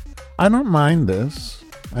 I don't mind this.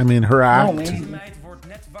 I mean, her act.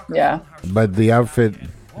 Yeah. But the outfit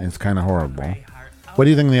is kind of horrible. What do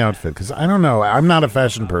you think of the outfit? Because I don't know. I'm not a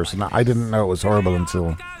fashion person. I didn't know it was horrible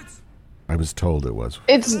until I was told it was.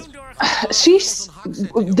 She's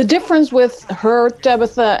the difference with her,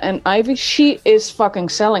 Tabitha, and Ivy. She is fucking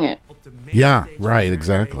selling it. Yeah, right,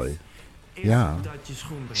 exactly. Yeah.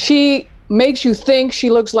 She makes you think she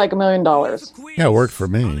looks like $1 million. Yeah, it worked for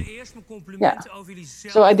me. Yeah.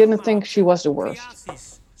 So I didn't think she was the worst.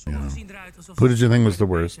 Yeah. Who did you think was the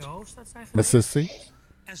worst? Mississippi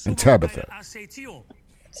and Tabitha.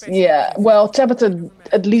 Yeah, well, Tabitha,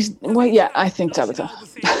 at least, well, yeah, I think Tabitha.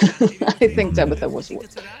 I think Tabitha was the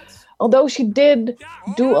worst. Although she did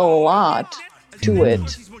do a lot to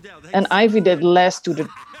it, and Ivy did less to the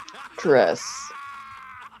dress.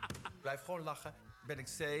 Blijf gewoon lachen. Ben ik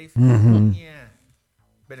safe? Ja.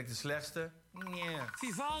 Ben ik de slechtste? Ja.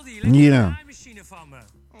 Vivaldi, Yeah. machine van me.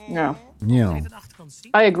 Yeah, Yeah.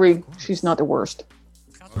 I agree. She's not the worst.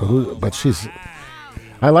 But she's...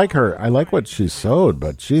 I like her. I like what she sewed,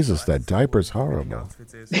 but Jesus, that diaper's horrible.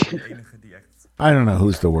 I don't know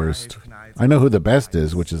who's the worst. I know who the best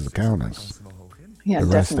is, which is the Countess. Yeah, The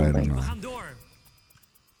rest I definitely. don't know. We gaan door.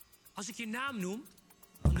 Als ik je naam noem,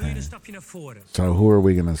 dan doe je een stapje naar voren. So who are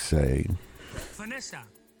we going to say? Vanessa.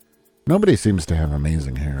 Nobody seems to have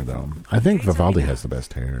amazing hair, though. I think Vivaldi has the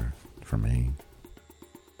best hair, for me.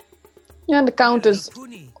 Yeah, and the Countess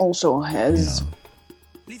Poenie. also has.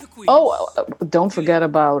 Lieve Koeien. Oh, don't forget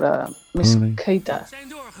about Miss Poenie. Keita. Zijn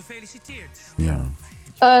door, gefeliciteerd. Yeah.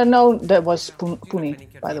 No, that was Poenie,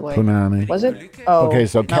 by the way. Punani. Was it? Oh, Okay,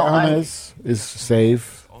 so no, Countess is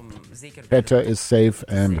safe. Peta is safe,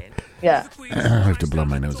 and Yeah, I have to blow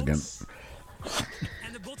my nose again.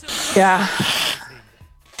 En de botten. yeah,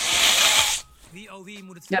 Wie oh wie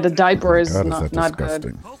moet het yeah. The diaper is God, is not that good.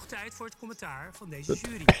 disgusting. Hoog tijd voor het commentaar van deze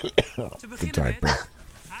jury. Te The beginnen diaper. met...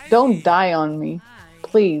 Don't die on me,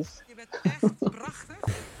 please. Je bent echt prachtig.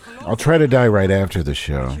 I'll try to die right after the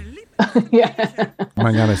show. Yeah, Oh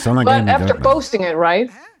my God, I sound like but Amy after Duncan. posting it, right?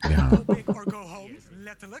 Yeah. Or go home,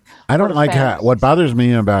 letterlijk. I don't the like how... fans. What bothers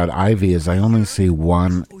me about Ivy is I only see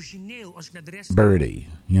one Origineel, als ik naar de rest... birdie.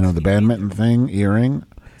 You know, the badminton thing, earring?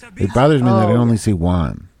 It bothers me that I only see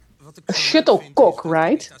one. A shuttlecock,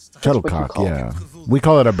 right? Shuttlecock, call it. yeah. We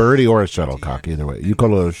call it a birdie or a shuttlecock, either way. You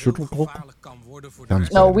call it a shuttlecock? Sounds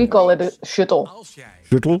No, better. we call it a shuttle.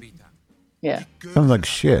 Shuttle? Yeah. Sounds like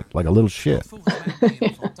shit, like a little shit.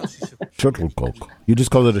 Shuttlecock. You just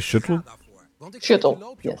call it a shuttle?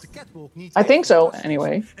 Shuttle, yes. I think so,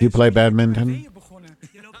 anyway. Do you play badminton?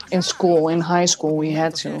 In school, in high school, we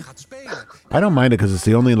had to. I don't mind it because it's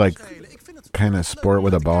the only, like, kind of sport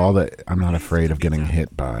with a ball that I'm not afraid of getting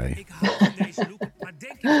hit by. Ik hou van deze look, maar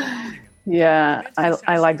denk je aan verhoudingen. Yeah,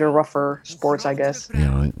 I like the rougher sports, I guess. You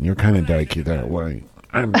know, you're kind of dykey that way.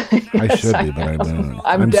 I should be, but I'm not.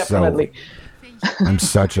 I'm definitely. I'm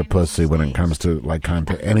such a pussy when it comes to, like,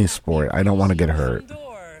 any sport. I don't want to get hurt.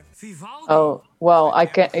 Door. Vivaldi. Oh, well, I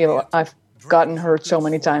can't, I've gotten hurt so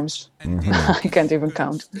many times. Mm-hmm. I can't even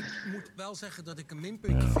count. Ik moet wel zeggen dat ik een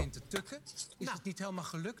minpuntje vind te tukken. Is het niet helemaal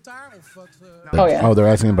gelukt daar? Of wat, Oh, yeah. Oh,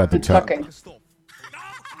 they're asking about the tuck. Tucking.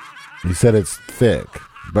 He said it's thick,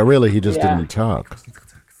 but really he just Yeah. didn't tuck.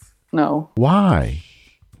 No. Why?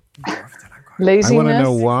 I Laziness? want to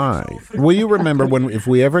know why. Will you remember if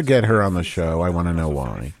we ever get her on the show? I want to know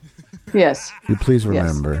why. Yes. You please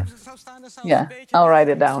remember, Yeah, I'll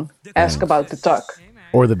write it down. Ask about the tuck.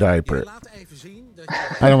 or the diaper. laat even zien dat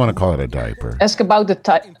je I don't want to call it a diaper. Ask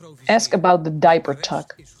about the diaper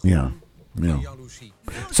tuck. Yeah, yeah. jaloezie.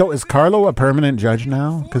 So is Carlo a permanent judge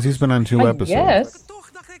now? Because he's been on 2 episodes. Yes.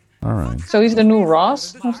 Toch dacht ik, All right. So he's the new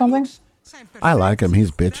Ross or something? I like him.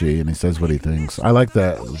 He's bitchy and he says what he thinks. I like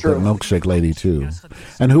the True. milkshake lady too.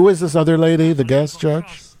 And who is this other lady, the guest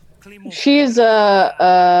judge? She's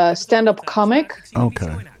a stand-up comic,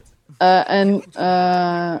 Okay. and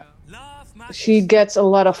she gets a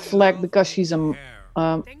lot of flack because she's a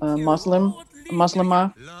Muslim,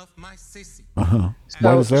 Muslima. Love my sissy. Why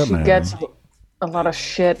So does that she matter? gets a lot of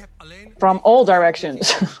shit from all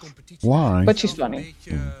directions. Why? But she's funny.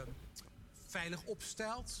 Beetje veilig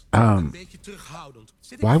opstelt. Um, Een beetje terughoudend.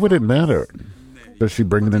 Zit ik Why would it matter? Does she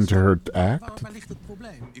bring it into her act? waar ligt het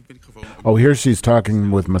probleem? Oh, here she's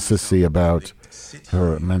talking with Massissi about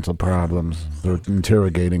her mental problems. They're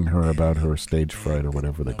interrogating her about her stage fright or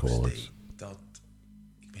whatever they call it. Dat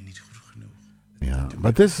ik ben niet goed genoeg. Yeah,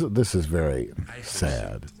 but this is very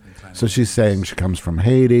sad. So she's saying she comes from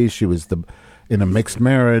Haiti. She was in a mixed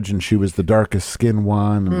marriage, and she was the darkest skinned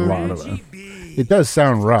one. And a lot of it does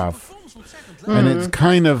sound rough, and it's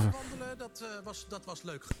kind of. Dat was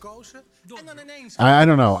leuk gekozen. En dan ineens... I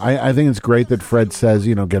don't know. I think it's great that Fred says,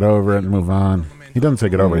 get over it and move on. He doesn't say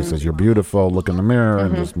get over it. He says, you're beautiful, look in the mirror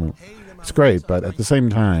and just move. It's great, but at the same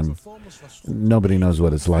time, nobody knows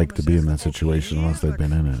what it's like to be in that situation unless they've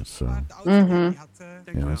been in it. So,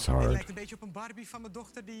 it's hard.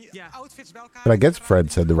 But I guess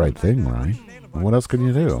Fred said the right thing, right? What else can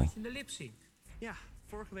you do? in de lip zien. Ja,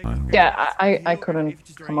 vorige week. Yeah, I couldn't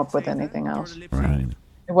come up with anything else. Right.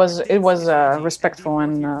 It was respectful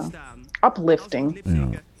and uplifting.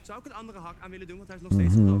 Yeah.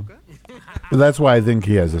 But that's why I think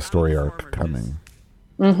he has a story arc coming.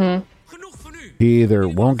 Genoeg van u. He either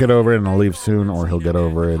won't get over it and will leave soon, or he'll get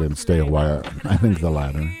over it and stay a while. I think the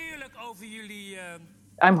latter. Heerlijk over jullie...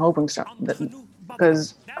 I'm hoping so.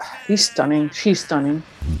 Because he's stunning. She's stunning.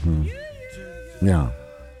 Yeah.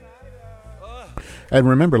 And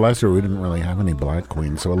remember, last year we didn't really have any black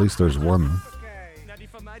queens, so at least there's one.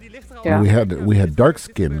 Yeah. We had dark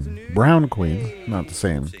skin, brown queen, not the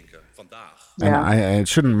same. And Yeah. it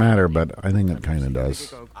shouldn't matter, but I think it kind of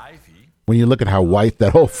does. When you look at how white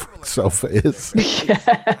that whole sofa is,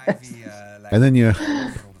 and then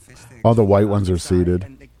all the white ones are seated.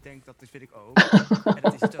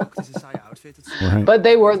 Right. But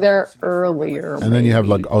they were there earlier. And then you have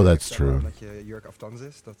that's true.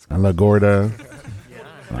 And LaGorda.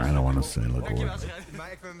 I don't want to say LaGorda.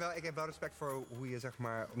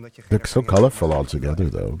 They're so colorful all together,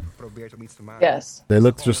 though. Yes. They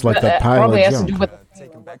look just like that pile Probably of has to do junk.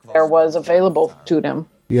 with there was available to them.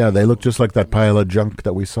 Yeah, they look just like that pile of junk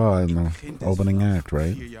that we saw in the opening act,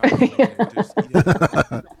 right?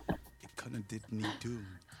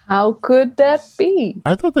 How could that be?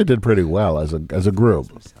 I thought they did pretty well as a group.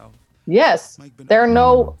 Yes, there are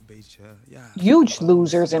no huge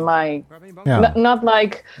losers in my. Yeah. Not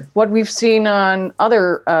like what we've seen on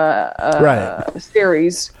other Right.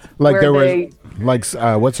 series. Like where there they, was,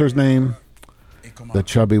 what's her name? The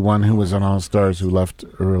chubby one who was on All Stars who left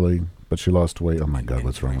early, but she lost weight. Oh my God,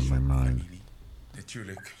 what's wrong with my mind?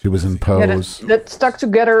 She was in Pose. that stuck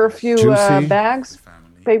together a few Juicy. bags,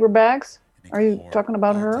 paper bags. Are you talking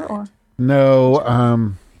about her or? No,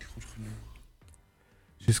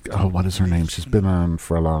 what is her name? She's been on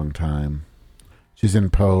for a long time. She's in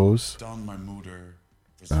Pose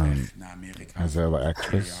as an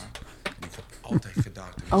actress.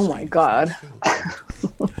 Oh my God!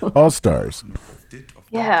 All Stars.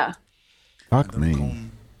 Yeah. Fuck me.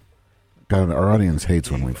 God, our audience hates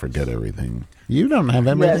when we forget everything. You don't have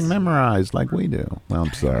everything Yes. memorized like we do. Well,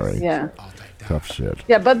 I'm sorry. Yeah. Tough shit.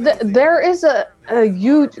 Yeah, but there is a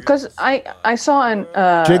huge because I saw on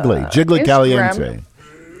Jiggly Instagram. Caliente.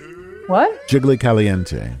 What? Jiggly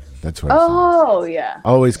Caliente. That's what. Oh yeah.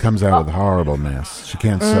 Always comes out with horrible mess. She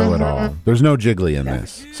can't sew at all. There's no Jiggly in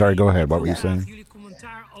this. Sorry, go ahead. What were you saying? Jullie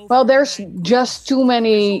commentaar over... Well, there's just too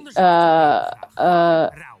many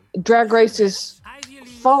drag races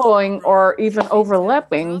following or even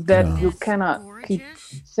overlapping that you cannot keep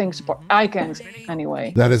things apart. I can't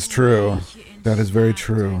anyway. That is true. That is very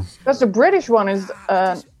true. Because the British one is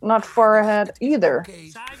not far ahead either.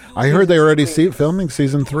 I heard they were already filming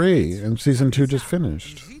season 3, and season 2 just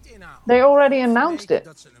finished. They already announced it.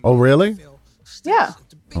 Oh, really? Yeah,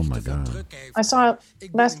 Oh my God. I saw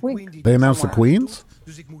it last week. They announced the queens?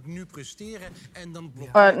 Dus ik moet nu presteren en dan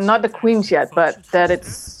Not the Queens yet, but that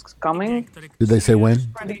it's coming. Did they say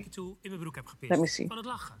when? toe in mijn broek heb gepist. Let me see. Van het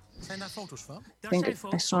lachen. zijn daar foto's van. Daar Think zijn it-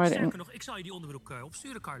 foto's I saw van. it in- Sterker nog, ik zal je die onderbroek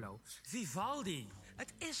opsturen, Carlo. Vivaldi.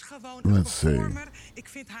 Het is gewoon Let's een see. performer. Ik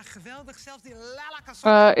vind haar geweldig. Zelfs die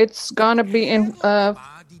Lala It's gonna be in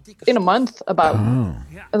a month, about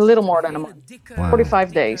a little more than a month, Dikke...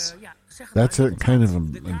 45 days. Ja, zeg That's kind of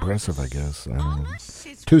impressive, I guess. I don't know.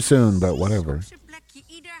 Too soon, but whatever.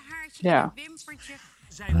 Yeah.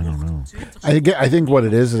 I don't know. I think what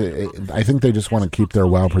it is, I think they just want to keep their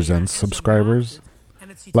WoW Presents subscribers.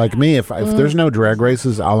 Like me, if there's no drag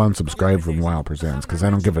races, I'll unsubscribe from WoW Presents because I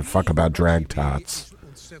don't give a fuck about drag tots.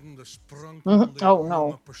 Oh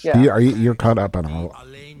no. Yeah. You're caught up on all,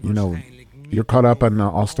 you're caught up on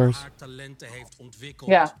All Stars? talenten heeft ontwikkeld.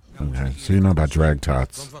 Yeah. Okay, so you know about drag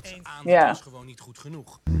tots. Want wat ze aanbiedt Yeah. is gewoon niet goed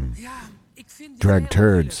genoeg. Ja, ik vind dit Drag heel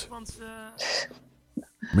turds. moeilijk, want,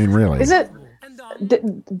 I mean, really? Is it? en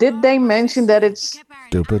dan... Did they mention that it's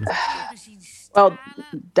Stupid. well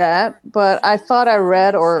that? But I thought I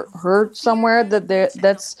read or heard somewhere that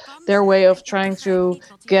that's their way of trying to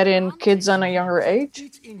get in kids on a younger age,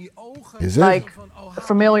 In die ogen Is it? like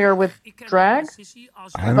familiar with Ik ken drag. Sissy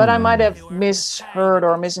als... I don't But I know. might have misheard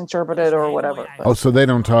or misinterpreted or whatever. But Oh, so they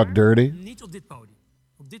don't talk dirty? Niet op dit podium.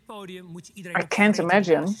 Op dit podium moet je iedereen... I can't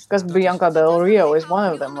imagine because Bianca Del Rio is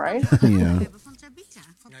one of them, right? Yeah.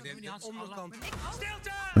 onderkant.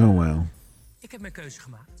 Oh, well. Ik heb mijn keuze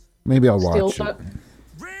gemaakt. Maybe I'll watch it. Stilte.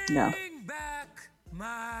 Bring Yeah. back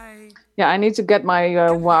my... Yeah, I need to get my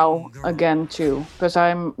WoW again too because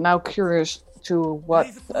I'm now curious to what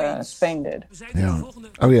Spain did. We zijn in de Yeah. volgende...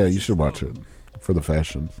 Oh, yeah, you should watch it for the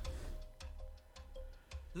fashion.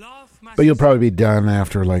 Love my... But you'll probably be done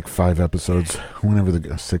after like 5 episodes, whenever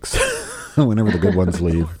the 6, whenever the good ones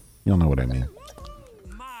leave. You'll know what I mean.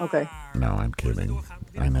 Okay. No, I'm kidding.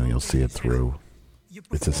 I know you'll see it through.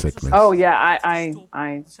 It's a sickness. Oh yeah,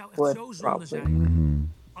 I would probably.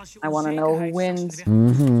 I want to know who wins.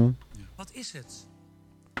 Wat is het?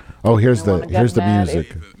 Oh, here's wanna the get here's the mad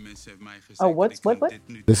music. Oh, what?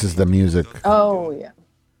 This is the music. Oh yeah.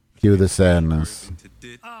 Cue the sadness.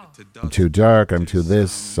 I'm too dark. I'm too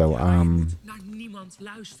this. So Naar niemand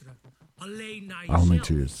luisteren. Alleen naar jezelf. only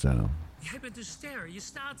to yourself. Jij bent een ster. Je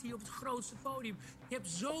staat hier op het grootste podium. Je hebt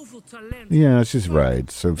zoveel talent. Yeah, she's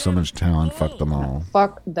right. So much talent. Fuck them all.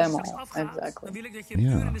 Fuck them all. Exactly. Dan wil ik dat je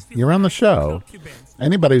Yeah, you're on the show.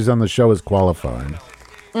 Anybody who's on the show is qualified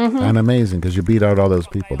and amazing because you beat out all those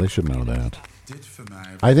people. They should know that.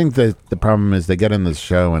 I think that the problem is they get in this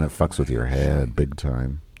show and it fucks with your head big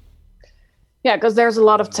time. Yeah, because there's a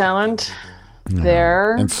lot of talent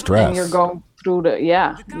there, And stress. and you're going through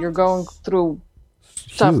you're going through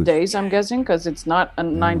tough Huge. days. I'm guessing because it's not a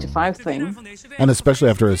 9 to 5 thing. And especially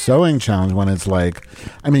after a sewing challenge when it's like,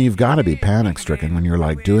 I mean, you've got to be panic stricken when you're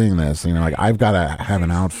like doing this. You know, like I've got to have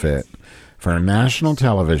an outfit for national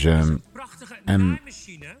television. And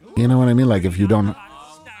you know what I mean? Like if you don't,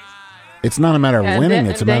 it's not a matter of winning.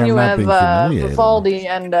 It's a matter of not being humiliated. Vivaldi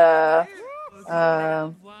and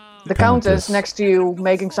the Countess next to you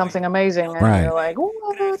making something amazing, and Right. you're like,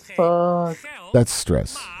 what the fuck? That's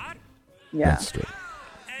stress. Yeah. That's stress.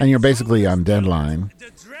 And you're basically on deadline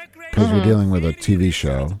because you're dealing with a TV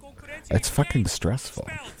show. It's fucking stressful.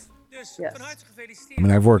 Yes. I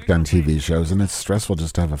mean, I've worked on TV shows, and it's stressful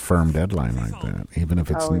just to have a firm deadline like that, even if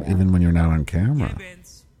it's even when you're not on camera.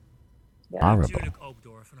 Horrible. Natuurlijk ook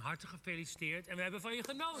door. Van harte gefeliciteerd. En we hebben van je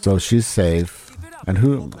genoten. So she's safe. And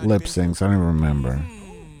who lip syncs? I don't remember.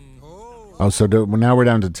 Oh, so now we're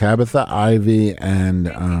down to Tabitha, Ivy, and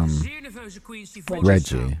Zeer nerveuze queens die voor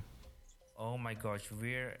Reggie. Oh my gosh,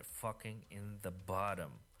 we're fucking in the bottom.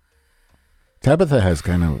 Tabitha has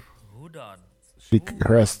kind of Who done?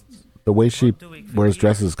 the way she wears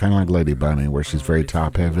dresses is kind of like Lady Bunny, where she's very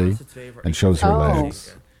top heavy and shows her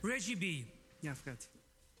legs. Reggie B. Ja, Fred.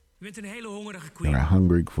 Je bent een hele hongerige And queen. a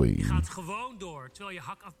hungry queen. Gaat gewoon door terwijl je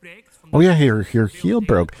hak afbreekt. Van Oh yeah, her heel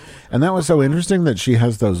broke, and that was so interesting that she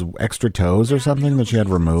has those extra toes or something that she had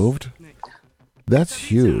removed. That's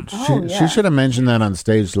huge. She should have mentioned that on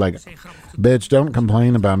stage, like, bitch, don't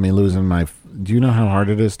complain about me losing my. Do you know how hard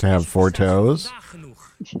it is to have 4 toes? genoeg.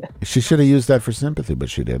 She should have used that for sympathy, but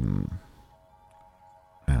she didn't.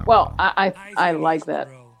 Well, I like that.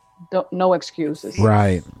 No excuses.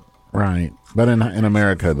 Right. But in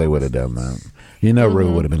America, they would have done that. You know,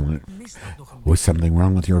 Rue would have been like, "Was something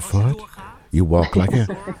wrong with your foot? You walk like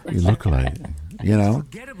you look like, you know,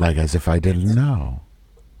 like as if I didn't know."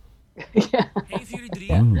 Eén van jullie drie.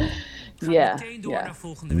 Yeah. Meteen door Yeah. naar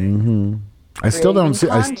volgende week. I still don't see.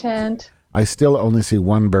 content. I still only see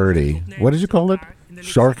one birdie. What did you call it?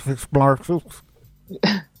 Shark.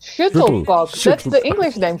 Shuttlecock. That's the Shuttlecock.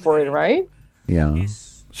 English name for it, right? Yeah,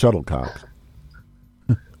 shuttlecock.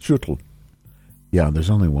 Shuttle. Yeah, there's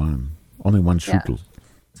only one. Only one shuttle.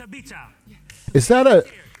 Tabitha. Is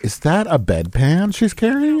that a bedpan she's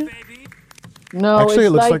carrying? No, Actually, it's it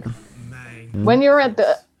looks like, like when you're at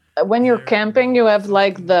the when you're camping, you have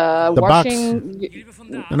like the The box. washing. Jullie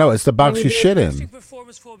hebben vandaag no, it's the box you shit in.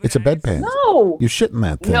 performance voorbereid. It's a bedpan. No, You shit in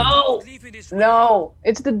that thing. no, Lief in dit no.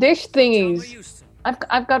 It's the dish thingies. Houston.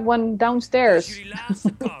 I've got one downstairs. Jullie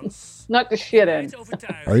laatste kans. Not the shit in. Niet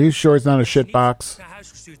overtuigd. Are you sure it's not a shit box? Naar huis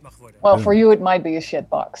gestuurd mag worden. Well, for you, it might be a shit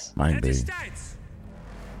box. Might Het be. is tijd.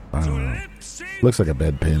 I don't know. Lip sync Looks like a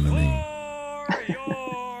bedpan to me. for your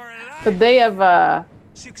life. But they have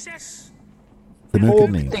Succes. old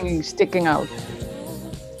Finucane. thingy sticking out.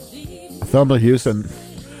 Thelma Houston.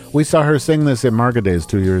 We saw her sing this in Market Days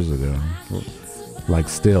 2 years ago. Like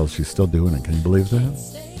still, she's still doing it. Can you believe that?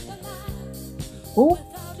 Who?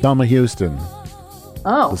 Thelma Houston,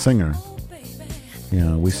 Oh, the singer.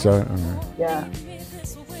 Yeah, we saw her. yeah.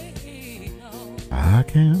 I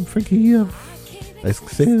can't forgive.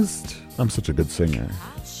 Exist. I'm such a good singer.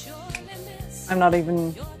 I'm not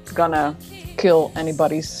even gonna kill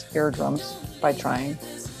anybody's eardrums by trying.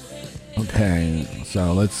 Okay,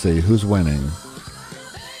 so let's see who's winning.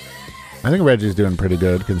 I think Reggie's doing pretty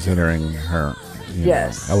good considering her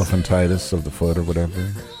Yes. elephantitis of the foot or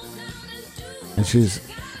whatever. And she's,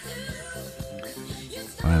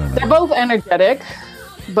 I don't They're know. both energetic,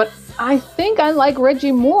 but I think I like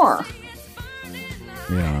Reggie more.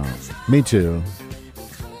 Yeah, me too.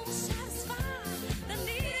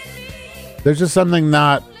 There's just something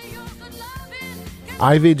not.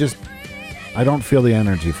 Ivy just, I don't feel the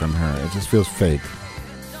energy from her. It just feels fake.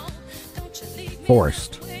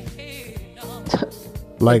 Forced.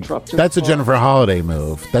 Like, Drop too that's a far. Jennifer Holiday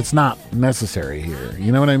move. That's not necessary here.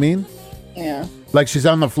 You know what I mean? Yeah. Like she's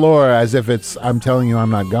on the floor as if it's, I'm telling you I'm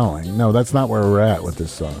not going. No, that's not where we're at with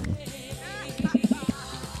this song.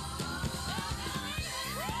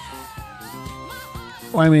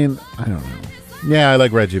 Well, I mean, I don't know. Yeah, I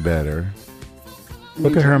like Reggie better.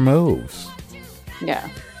 Look at her moves. Yeah.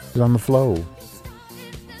 She's on the flow.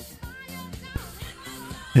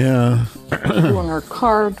 Yeah. Doing her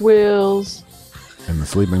cartwheels. And the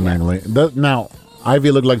sleeping Magdalene. Now,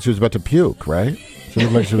 Ivy looked like she was about to puke, right? She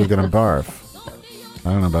looked like she was going to barf.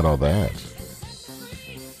 I don't know about all that.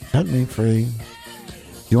 Set me free.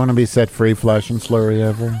 You want to be set free, Flash and Slurry,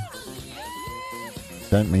 ever?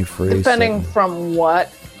 Set me free. Depending from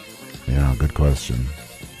what. Yeah, good question.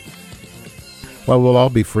 Well, we'll all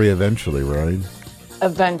be free eventually, right?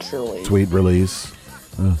 Eventually. Sweet release.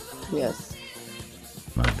 Yes.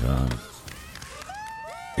 My God.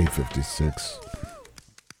 8:56.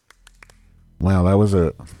 Wow, that was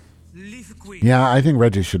a... Yeah, I think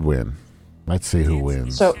Reggie should win. Let's see who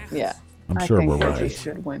wins. So, yeah. I'm sure we're Reggie right.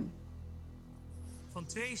 should win.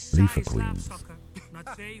 Leafa Queens.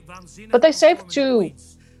 But they saved 2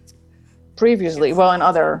 previously. Well, in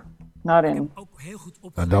other... Not in...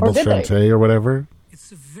 A double Or did they? Shantae or whatever?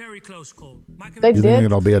 It's a very close call. They You think did?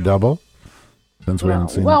 it'll be a double? Since we haven't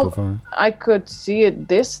seen it before? I could see it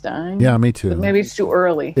this time. Yeah, me too. But maybe it's too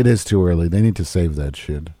early. It is too early. They need to save that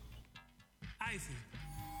shit.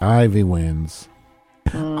 Ivy wins.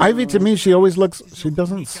 Ivy, to me, she always looks... She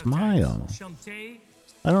doesn't smile.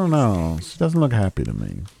 I don't know. She doesn't look happy to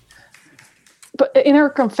me. But in her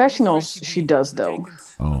confessionals, she does, though.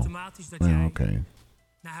 Oh. Yeah, okay.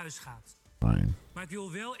 Naar huis gaat. Fine. Maar ik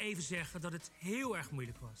wil wel even zeggen dat het heel erg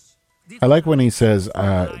moeilijk was. I like when he says,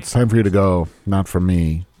 it's time for you to go, not for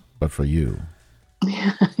me, but for you.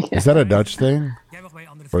 Is that a Dutch thing?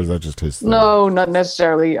 Or is that just his thing? No, not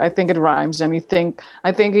necessarily. I think it rhymes, and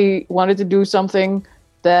I think he wanted to do something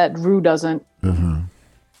that Rue doesn't. Do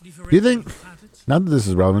you think, not that this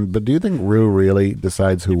is relevant, but do you think Rue really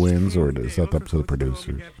decides who wins, or is that up to the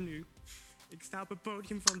producers?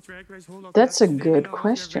 That's a good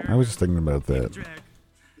question. I was just thinking about that.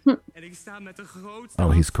 Oh,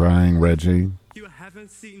 he's crying, Reggie. You haven't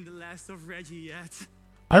seen the last of Reggie yet.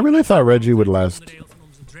 I really thought Reggie would last.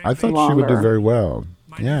 I thought she would do Longer. very well.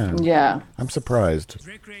 Yeah. Yeah. I'm surprised.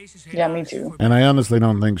 Yeah, me too. And I honestly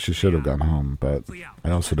don't think she should have gone home, but I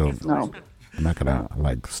also don't. No. I'm not going to,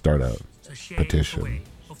 like, start a petition.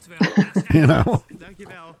 You know?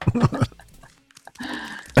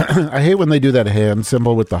 I hate when they do that hand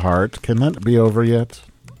symbol with the heart. Can that be over yet?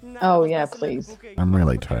 Oh, yeah, please. I'm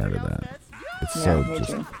really tired of that. It's Yeah, so me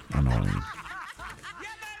just too. annoying.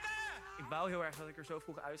 Ik wou heel erg dat ik er zo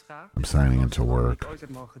vroeg uitga. I'm signing into work. Ooit heb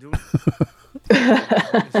mogen doen.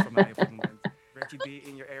 Dat is voor mij op het moment. Reggie be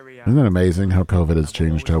in your area. Isn't it amazing how COVID has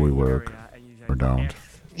changed how we work? Or don't?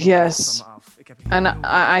 Yes. And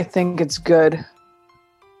I think it's good.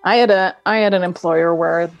 I had an employer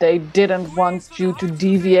where they didn't want you to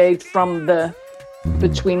deviate from the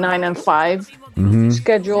between 9 and 5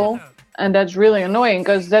 schedule, and that's really annoying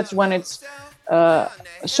because that's when it's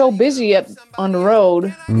so busy on the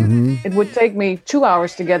road. It would take me 2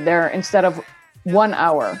 hours to get there instead of 1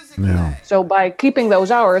 hour. Yeah. So by keeping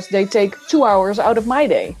those hours, they take 2 hours out of my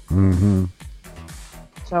day.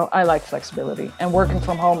 So I like flexibility, and working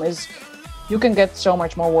from home is you can get so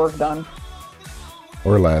much more work done.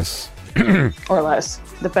 Or less. Or less,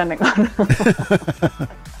 depending on.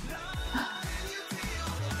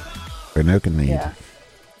 Verneuken need. Yeah.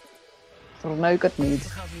 Verneuk het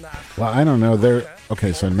niet. Well, I don't know.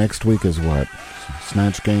 Okay, so next week is what?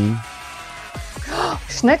 Snatch Game?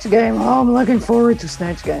 Snatch Game. Oh, I'm looking forward to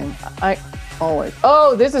Snatch Game. I always.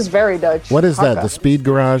 Oh, this is very Dutch. What is that? Hakka. The Speed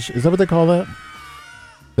Garage? Is that what they call that?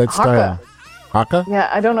 That Hakka. style? Hakka? Yeah,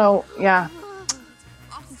 I don't know. Yeah.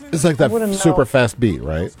 It's like that wouldn't super know. fast beat,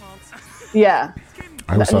 right? Yeah.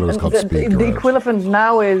 I always thought it was called Speed The Garage. equivalent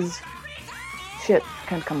now is. Shit,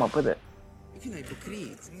 can't come up with it.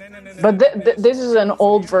 But this is an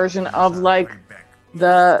old version of like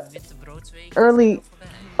the early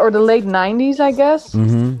or the late 90s, I guess.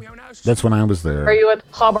 That's when I was Are there. you at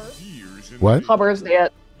Gabber? What? Gabbers,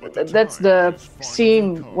 that's the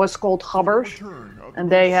scene was called Gabbers. And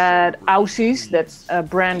they had Aussies, that's a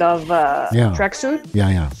brand of tracksuit,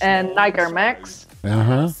 Yeah. and Nike Air Max.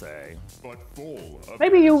 Uh-huh.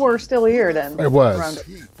 Maybe you were still here then. I was. around-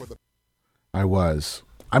 I was.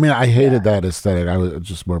 I mean, I hated that aesthetic. I was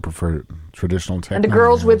just more prefer traditional techno. And the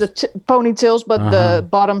girls with the ponytails, but Uh-huh. the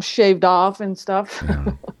bottom shaved off and stuff.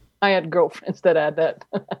 Yeah. I had girlfriends that had that.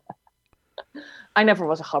 I never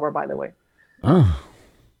was a gabber, by the way. Oh.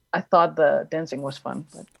 I thought the dancing was fun.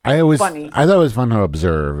 But I thought Funny. it was fun to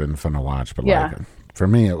observe and fun to watch, but Yeah. like For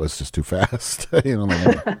me, it was just too fast. How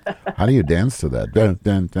do you dance to that? Dun,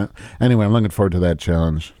 dun, dun. Anyway, I'm looking forward to that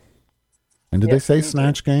challenge. And did they say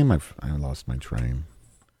Snatch Game? I lost my train.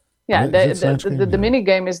 Yeah, the mini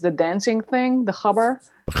game is the dancing thing, the gabber.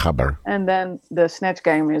 The gabber. And then the Snatch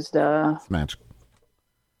Game is the... Snatch.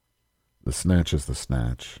 The Snatch is the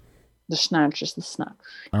Snatch. The Snatch is the Snatch.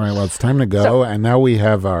 All right, well, it's time to go. And now we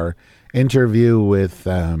have our interview with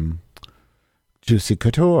Juicy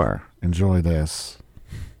Couture. Enjoy this.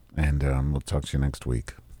 And we'll talk to you next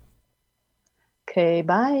week. Okay,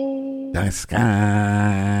 bye. Dag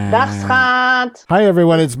schat. Dag schat. Hi,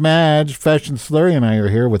 everyone. It's Madge. Fashion Slurry and I are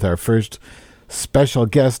here with our first special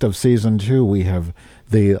guest of season 2. We have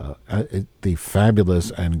the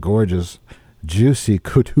fabulous and gorgeous Juicy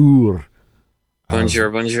Couture. Bonjour,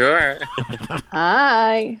 bonjour.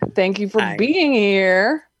 Hi. Thank you for being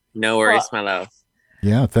here. No worries, my love.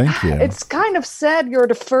 Yeah, thank you. It's kind of sad you're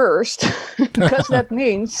the first because that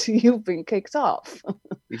means you've been kicked off.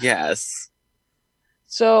 Yes.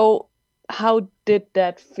 So how did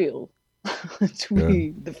that feel to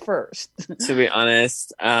be the first? To be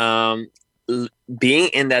honest, being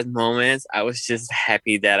in that moment, I was just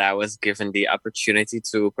happy that I was given the opportunity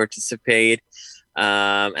to participate.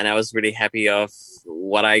 And I was really happy of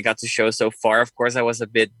what I got to show so far. Of course, I was a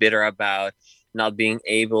bit bitter about not being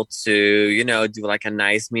able to, do like a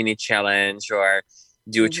nice mini challenge or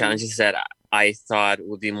do challenges that I thought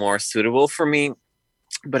would be more suitable for me.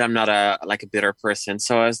 But I'm not a bitter person.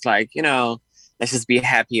 So I was like, let's just be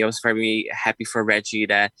happy. I was very happy for Reggie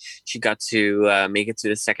that she got to make it to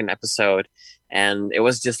the second episode. And it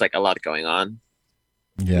was just like a lot going on.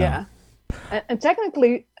 Yeah. And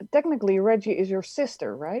technically, Reggie is your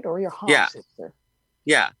sister, right? Or your half-sister?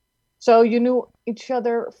 Yeah. So you knew each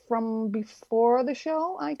other from before the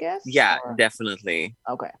show, I guess? Yeah, definitely.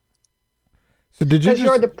 Okay. So did you? Because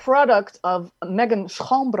you're the product of Megan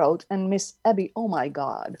Schoonbrood and Miss Abby. Oh my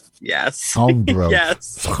God! Yes. Schoonbrood.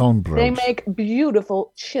 Yes. Schoonbrood. They make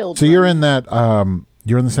beautiful children. So you're in that.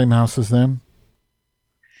 You're in the same house as them.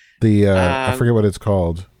 I forget what it's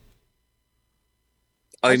called.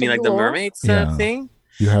 Oh, you mean like the mermaids thing?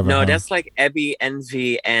 You have that's like Abby,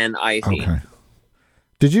 Envy, and Ivy. Okay.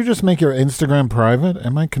 Did you just make your Instagram private?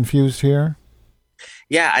 Am I confused here?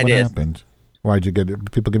 Yeah, I did. What happened? Why'd you get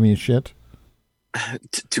it? People give me shit?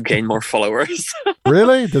 To gain more followers.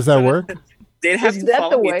 Really? Does that work? They'd have to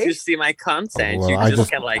follow me to see my content. You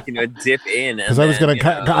just can dip in. Because I was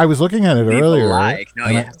I was looking at it earlier. No,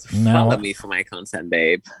 you have to follow me for my content,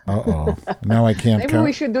 babe. Now I can't. Maybe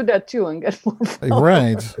we should do that too and get more followers.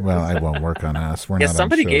 Right. Well, it won't work on us. We're not.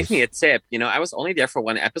 Somebody gave me a tip. I was only there for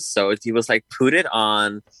one episode. He was like, put it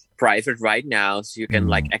on private right now, so you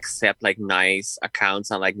can accept nice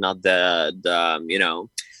accounts and not the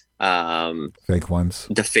fake ones.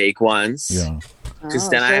 The fake ones. Yeah. Because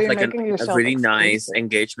then I have a really nice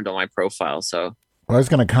engagement on my profile. So I was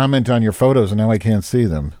going to comment on your photos, and now I can't see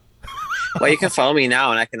them. Well, you can follow me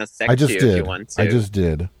now, and I can accept you if you want to. I just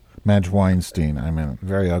did. Madge Weinstein. I'm a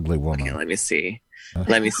very ugly woman. Okay, let me see.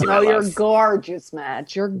 Let me see. Oh, you're gorgeous,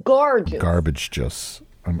 Madge. You're gorgeous. Garbage juice.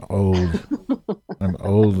 I'm old. I'm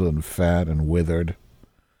old and fat and withered.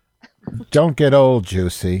 Don't get old,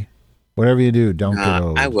 Juicy. Whatever you do, don't get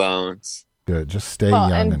old. I won't. Good. Just stay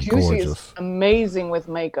young and Juicy gorgeous. Is amazing with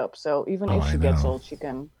makeup, so even if she gets old, she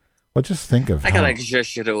can. Well, just think of. I can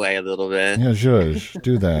zhush it away a little bit. Yeah, zhush.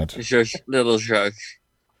 Do that. Little zhush.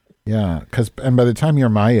 Yeah, and by the time you're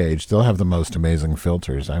my age, they'll have the most amazing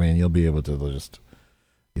filters. I mean, you'll be able to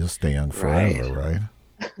you'll stay young forever,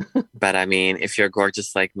 right? But I mean, if you're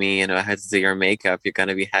gorgeous like me and know how to do your makeup, you're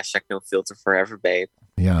gonna be #NoFilter forever, babe.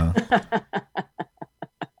 Yeah.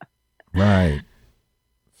 Right.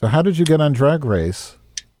 So how did you get on Drag Race?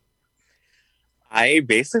 I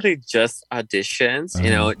basically just auditioned.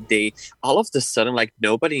 They all of a sudden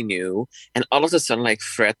nobody knew, and all of a sudden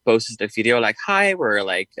Fred posted a video hi, we're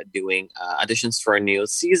doing auditions for a new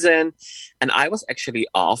season, and I was actually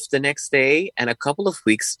off the next day. And a couple of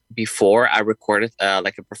weeks before, I recorded a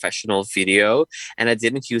professional video, and I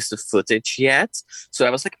didn't use the footage yet. So I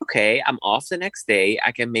was like, okay, I'm off the next day.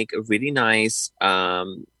 I can make a really nice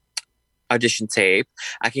audition tape.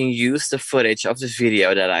 I can use the footage of the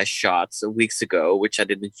video that I shot weeks ago, which I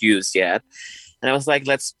didn't use yet. And I was like,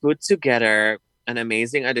 let's put together an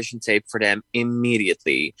amazing audition tape for them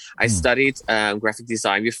immediately. I studied graphic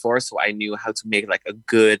design before, so I knew how to make a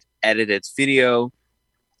good edited video.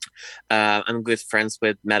 I'm good friends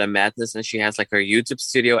with Madame Madness, and she has her YouTube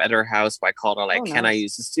studio at her house. So I called her can I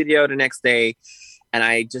use the studio the next day? And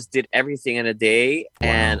I just did everything in a day,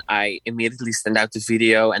 and I immediately sent out the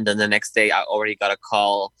video. And then the next day, I already got a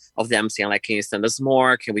call of them saying, can you send us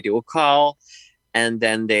more? Can we do a call? and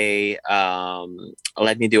then they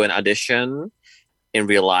let me do an audition in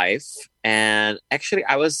real life. And actually,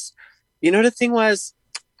 the thing was,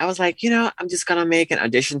 I was like, I'm just gonna make an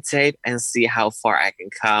audition tape and see how far I can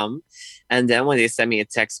come. And then when they sent me a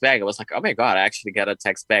text back, I was like, oh my God, I actually got a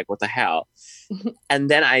text back. What the hell? And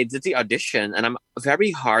then I did the audition, and I'm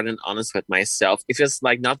very hard and honest with myself. If it's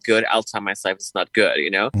like not good, I'll tell myself it's not good,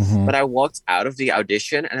 Mm-hmm. But I walked out of the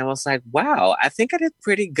audition and I was like, wow, I think I did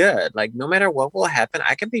pretty good. Like, no matter what will happen,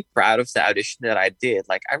 I can be proud of the audition that I did.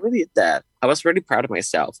 Like, I really did that. I was really proud of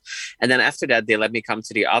myself. And then after that, they let me come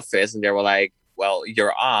to the office and they were like, well,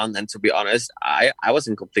 you're on. And to be honest, I was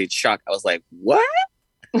in complete shock. I was like, what?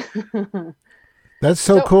 That's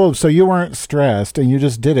so cool. So you weren't stressed and you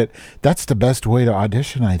just did it. That's the best way to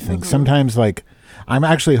audition, I think. Sometimes, like, I'm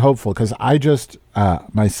actually hopeful because I just,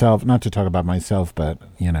 myself, not to talk about myself, but,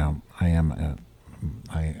 I am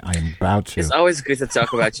about to. It's always good to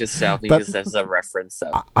talk about yourself because that's a reference.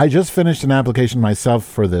 So. I just finished an application myself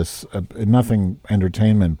for this, nothing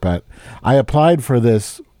entertainment, but I applied for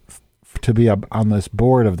this to be on this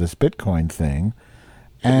board of this Bitcoin thing.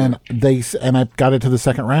 And I got it to the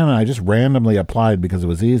second round, and I just randomly applied because it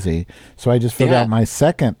was easy. So I just filled out the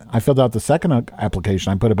second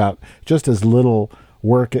application. I put about just as little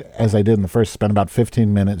work as I did in the first, spent about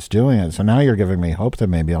 15 minutes doing it. So now you're giving me hope that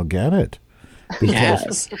maybe I'll get it.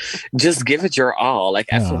 Yes. Just give it your all. Like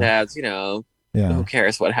after that, who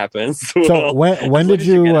cares what happens? So when did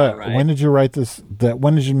you write this?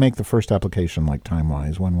 When did you make the first application, like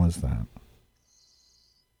time-wise? When was that?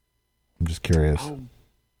 I'm just curious. Oh,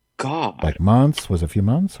 God. Like months? Was it a few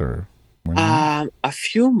months or? A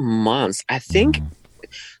few months. I think.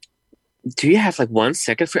 Do you have like 1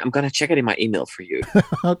 second for? I'm gonna check it in my email for you.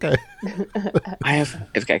 Okay. I have.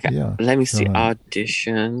 Okay. Yeah, let me see.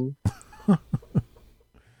 Audition.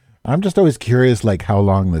 I'm just always curious, like how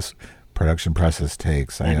long this production process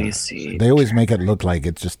takes. Let me see. They always make it look like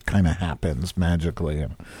it just kind of happens magically.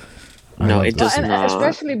 No, it does not.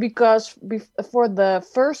 Especially because for the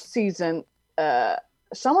first season,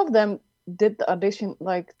 some of them did the audition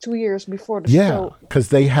like 2 years before the show. Because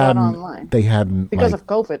they hadn't because of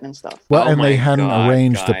COVID and stuff. Well, and they hadn't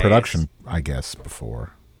arranged the production, I guess,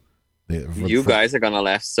 before. You guys are gonna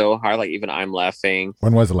laugh so hard, like even I'm laughing.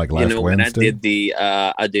 When was it? Like last Wednesday? When I did the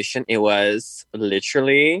audition, it was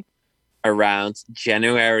literally around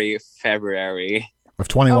January, February of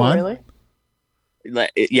 21. Oh, really?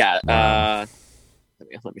 Wow.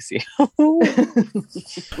 Let me see.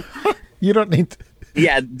 You don't need to.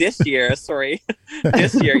 Yeah, this year, sorry.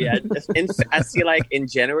 This year, yeah. I see, like, in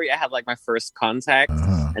January, I had, like, my first contact.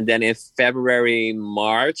 And then in February,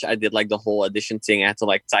 March, I did, like, the whole audition thing. I had to,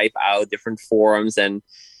 like, type out different forms and,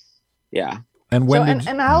 yeah. And when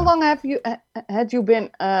and how long had you been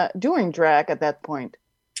doing drag at that point?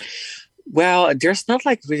 Well, there's not,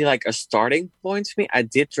 like, really, like, a starting point for me. I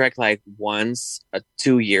did drag, like, once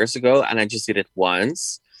 2 years ago, and I just did it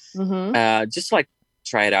once. Just, like,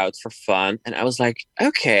 try it out for fun, and I was like,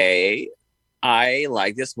 okay, I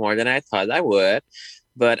like this more than I thought I would.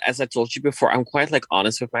 But as I told you before, I'm quite like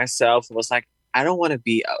honest with myself. It was like, I don't want to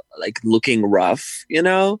be like looking rough,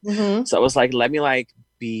 So I was like, let me like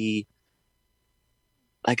be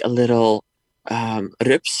like a little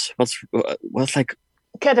rips. What's like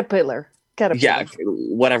caterpillar? Yeah,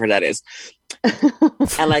 whatever that is.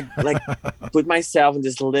 And like put myself in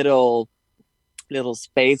this little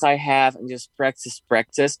space I have and just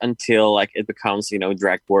practice until like it becomes,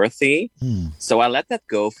 drag worthy. So I let that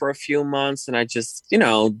go for a few months and I just,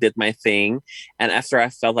 did my thing. And after I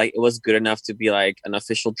felt like it was good enough to be like an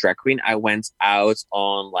official drag queen, I went out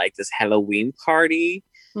on like this Halloween party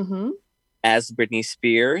as Britney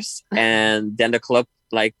Spears. And then the club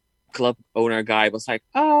owner guy was like,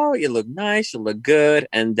 oh, you look nice, you look good.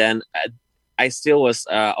 And then I still was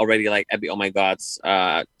already like Abby Oh My God's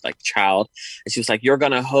like child, and she was like, "You're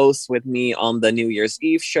gonna host with me on the New Year's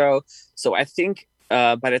Eve show." So I think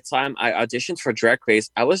by the time I auditioned for Drag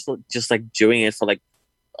Race, I was just like doing it for like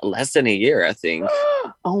less than a year, I think.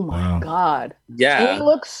 Oh my God! Yeah, you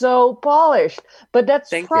look so polished, but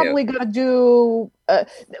that's probably gonna do.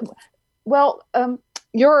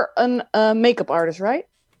 You're a makeup artist, right?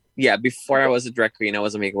 Yeah, before I was a drag queen, I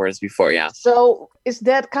was a makeup artist before, yeah. So is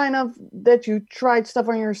that kind of that you tried stuff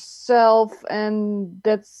on yourself and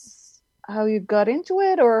that's how you got into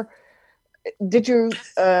it? Or did you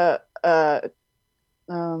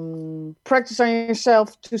practice on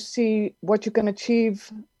yourself to see what you can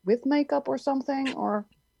achieve with makeup or something? Or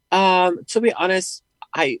to be honest,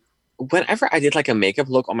 whenever I did like a makeup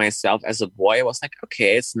look on myself as a boy, I was like,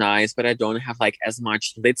 okay, it's nice, but I don't have like as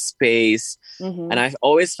much lid space. And I've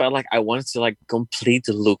always felt like I wanted to like complete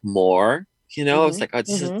the look more, You know, it's like, oh,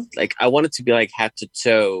 this is like, I want it to be like head to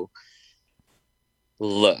toe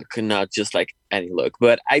look, not just like any look.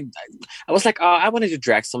 But I was like, oh, I wanted to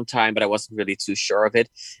drag sometime, but I wasn't really too sure of it.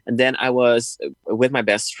 And then I was with my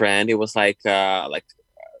best friend. It was like a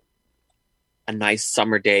nice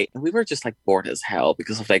summer day, and we were just like bored as hell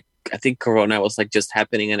because of like, I think Corona was like just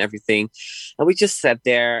happening and everything. And we just sat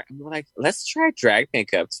there and we were like, let's try drag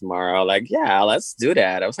makeup tomorrow. Like, yeah, let's do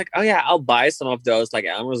that. I was like, oh yeah, I'll buy some of those like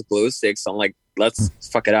Elmer's glue sticks. I'm like, let's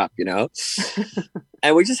fuck it up, you know?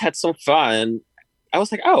 And we just had some fun. I was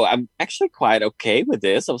like, oh, I'm actually quite okay with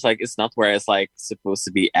this. I was like, it's not where it's like supposed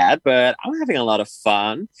to be at, but I'm having a lot of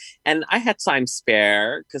fun. And I had time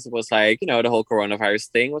spare because it was like, you know, the whole coronavirus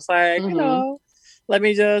thing was like, you know, let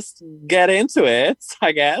me just get into it,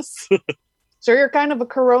 I guess. So you're kind of a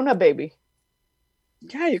Corona baby.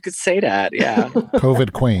 Yeah, you could say that. Yeah.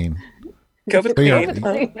 COVID queen. COVID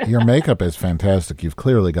queen. Your makeup is fantastic. You've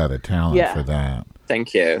clearly got a talent for that.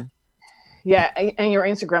 Thank you. Yeah, and your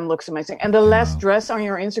Instagram looks amazing. And the last dress on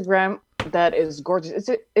your Instagram, that is gorgeous.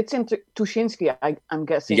 It's in Tuschinski, I'm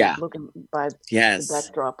guessing. Yeah. Looking by the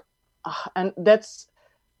backdrop. And that's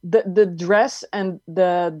the dress and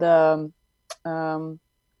the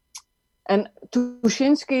and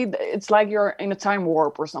Tuschinski, it's like you're in a time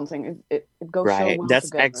warp or something. It goes right. So well That's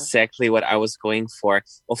together. exactly what I was going for.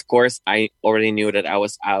 Of course, I already knew that I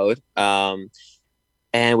was out.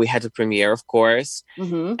 And we had the premiere, of course.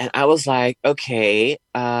 And I was like, okay,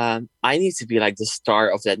 I need to be like the star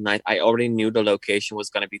of that night. I already knew the location was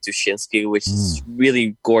going to be Tuschinski, which is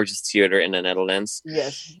really gorgeous theater in the Netherlands.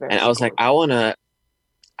 Yes. And I was like, I wanted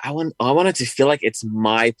to feel like it's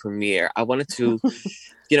my premiere. I wanted to,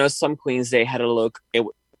 you know, some queens, they had a look.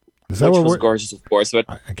 Which was gorgeous, of course, but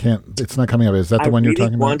I can't. It's not coming up. Is that the one you're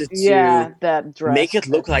talking about? Wanted to that dress. Make it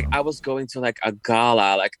look like I was going to like a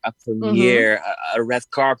gala, like a premiere, a red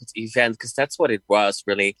carpet event, because that's what it was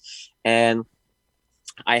really. And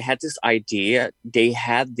I had this idea. They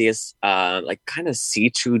had this like kind of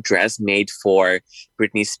see-through dress made for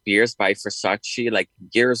Britney Spears by Versace like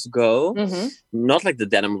years ago. Not like the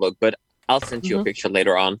denim look, but I'll send you a picture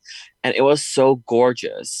later on. And it was so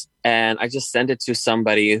gorgeous. And I just sent it to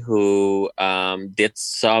somebody who did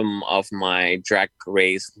some of my drag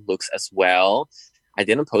race looks as well. I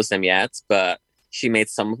didn't post them yet, but she made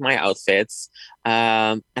some of my outfits.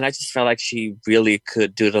 And I just felt like she really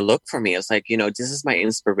could do the look for me. I was like, you know, this is my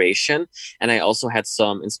inspiration. And I also had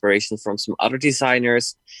some inspiration from some other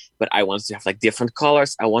designers, but I wanted to have like different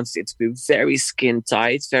colors. I wanted it to be very skin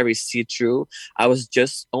tight, very see-through. I was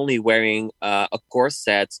just only wearing a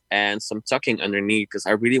corset and some tucking underneath because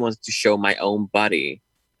I really wanted to show my own body.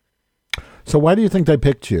 So why do you think they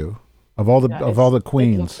picked you of all the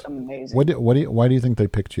queens? Amazing. Why do you think they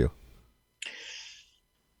picked you?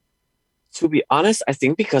 To be honest, I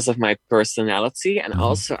think because of my personality, and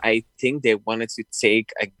also I think they wanted to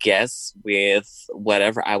take a guess with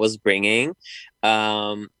whatever I was bringing.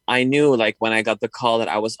 I knew, like, when I got the call that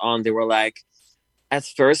I was on, they were like, at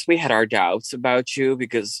first we had our doubts about you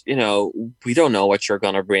because, you know, we don't know what you're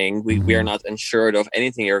going to bring. We are not assured of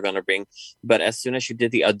anything you're going to bring. But as soon as you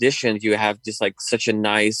did the audition, you have just like such a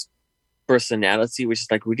nice personality, which is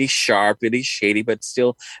like really sharp, really shady, but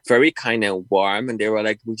still very kind and warm. And they were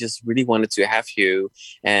like, we just really wanted to have you,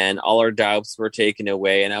 and all our doubts were taken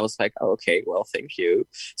away. And I was like, oh, okay, well, thank you.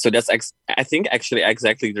 So that's I think actually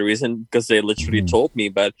exactly the reason, because they literally told me.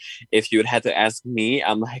 But if you had to ask me,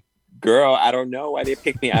 I'm like, girl, I don't know why they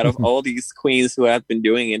picked me out of all these queens who have been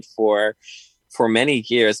doing it for many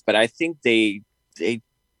years. But I think they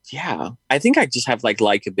I think I just have like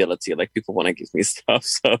likability, like people want to give me stuff.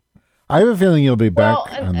 So I have a feeling you'll be back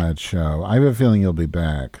on that show. I have a feeling you'll be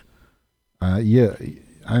back. Yeah,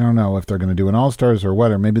 I don't know if they're going to do an All-Stars or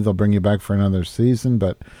what, or maybe they'll bring you back for another season.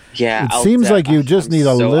 But it seems like you just need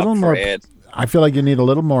a little more. I feel like you need a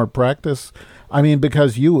little more practice. I mean,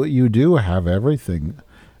 because you do have everything.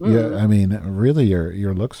 Yeah, I mean, really,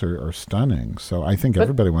 your looks are stunning. So I think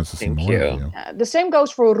everybody wants to see more of you. The same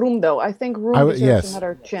goes for Room, though. I think Room deserves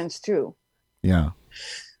another chance too. Yeah.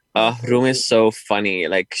 Room is so funny.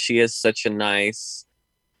 Like, she is such a nice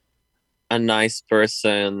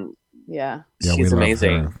person. Yeah. She's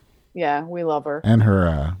amazing. Her. Yeah, we love her. And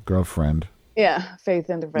her girlfriend. Yeah, Faith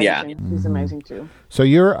Intervention. Yeah. She's amazing too. So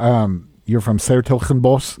you're from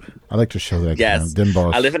 's-Hertogenbosch. I like to show that. Yes. Den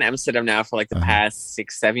Bosch. I live in Amsterdam now for like the past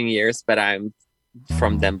 6-7 years, but I'm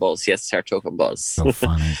from Den Bosch. Yes, 's-Hertogenbosch. So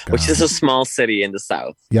funny. Which is a small city in the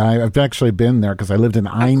south. Yeah, I've actually been there because I lived in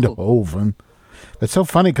Eindhoven. Cool. It's so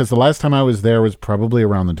funny because the last time I was there was probably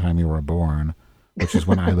around the time you were born, which is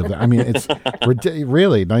when I lived there. I mean, it's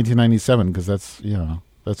really 1997 because that's,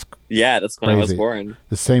 That's That's when I was crazy. born.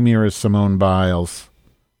 The same year as Simone Biles.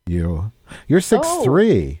 You're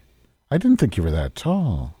 6'3". I didn't think you were that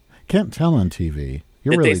tall. Can't tell on TV.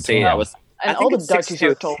 You're Did really they say tall. I was? And I think all the it's Dutchies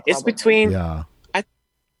 6'2". are tall. It's probably. between. Yeah.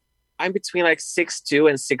 I'm between like 6'2"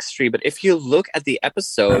 and 6'3". But if you look at the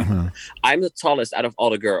episode, I'm the tallest out of all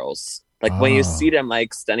the girls. Like when you see them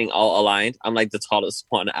like standing all aligned, I'm like the tallest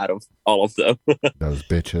one out of all of them. Those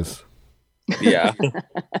bitches. Yeah.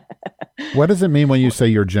 What does it mean when you say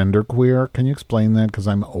you're genderqueer? Can you explain that? Because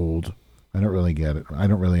I'm old. I don't really get it. I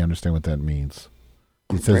don't really understand what that means.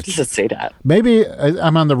 It Where says, does it say that? maybe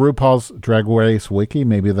I'm on the RuPaul's Drag Race wiki.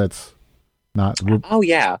 Maybe that's not. Oh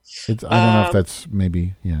yeah. I don't know if that's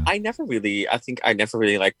maybe. Yeah. I never really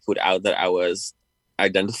like put out that I was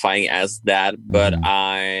identifying as that, but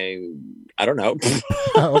I don't know.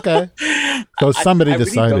 Okay. So somebody I really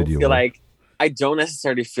decided don't you feel were. like I don't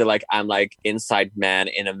necessarily feel like I'm like inside man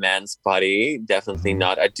in a man's body. Definitely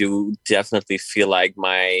not. I do definitely feel like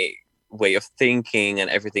my way of thinking and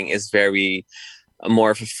everything is very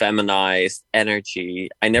more of a feminized energy.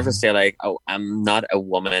 I never say like, oh, I'm not a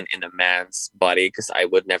woman in a man's body, because I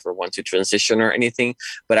would never want to transition or anything.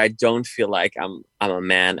 But I don't feel like I'm a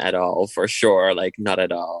man at all, for sure. Like not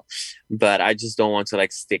at all. But I just don't want to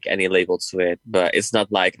like stick any label to it. But it's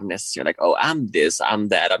not like I'm necessarily like, oh, I'm this, I'm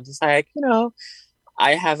that. I'm just like,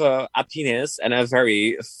 I have a penis and a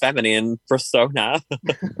very feminine persona.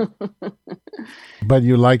 But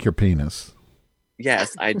you like your penis.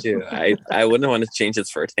 Yes, I do. I wouldn't want to change it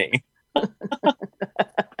for a thing.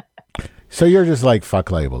 So you're just like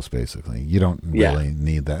fuck labels, basically. You don't really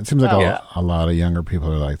need that. It seems like a lot of younger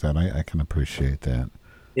people are like that. I can appreciate that.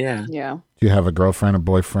 Yeah. Yeah. Do you have a girlfriend, a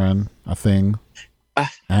boyfriend, a thing?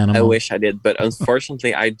 Animal? I wish I did, but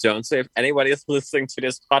unfortunately I don't. So if anybody is listening to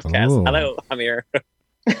this podcast, Ooh. hello, I'm here.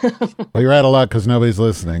 Well, you're out of luck because nobody's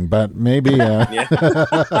listening, but maybe...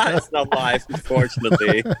 It's not live,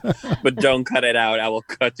 unfortunately. But don't cut it out. I will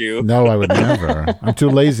cut you. No, I would never. I'm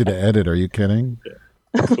too lazy to edit. Are you kidding?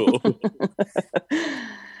 Cool.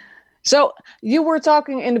 So you were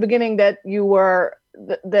talking in the beginning that you were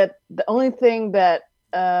that the only thing that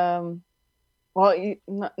you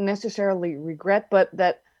not necessarily regret, but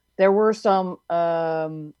that there were some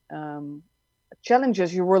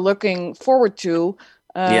challenges you were looking forward to.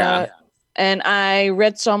 And I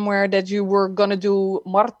read somewhere that you were gonna do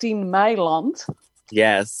Martin Meiland.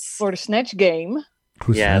 Yes. For the Snatch Game.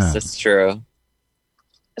 Who's yes, that? that's true.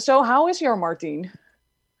 So how is your Martin?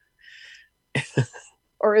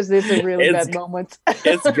 Or is this a really bad moment?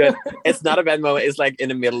 It's good. It's not a bad moment. It's like in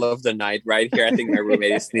the middle of the night right here. I think my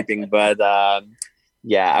roommate is sleeping. But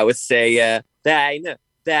I would say Deine,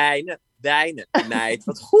 meid,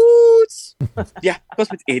 wat goed. Ja, ik was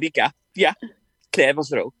met Erika. Ja, Claire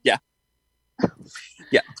was er ook. Ja.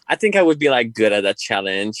 Yeah, I think I would be like good at that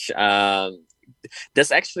challenge.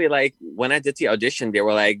 That's actually like when I did the audition, they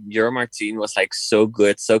were like, your Martine was like so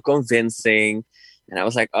good, so convincing. And I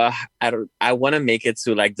was like, oh, I want to make it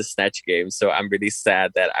to like the Snatch Game. So I'm really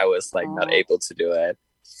sad that I was like not able to do it.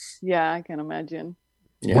 Yeah, I can imagine.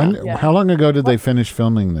 Yeah. How long ago did they finish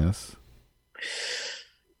filming this?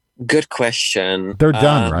 Good question. They're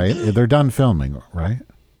done, right? They're done filming, right?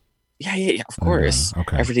 Yeah, of course.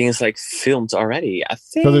 Okay. Everything is like filmed already, I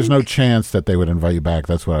think. So there's no chance that they would invite you back.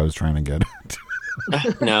 That's what I was trying to get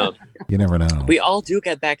at. No. You never know. We all do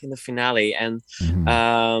get back in the finale. And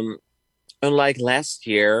unlike last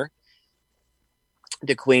year,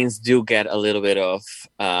 the queens do get a little bit of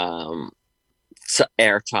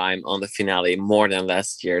airtime on the finale more than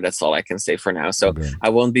last year. That's all I can say for now. So I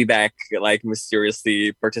won't be back like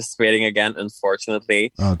mysteriously participating again,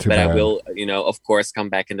 unfortunately. Oh, too but bad. I will, of course, come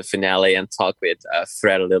back in the finale and talk with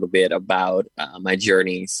Fred a little bit about my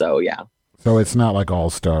journey. So yeah. So it's not like All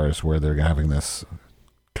Stars where they're having this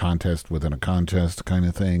contest within a contest kind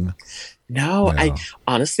of thing. No, I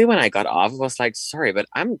honestly, when I got off, I was like, sorry, but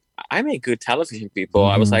I make good television people.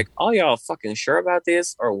 I was like, oh, y'all fucking sure about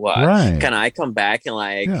this or what? Right. Can I come back and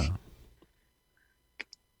like,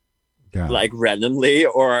 Yeah. like randomly,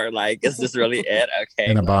 or like, is this really it? Okay,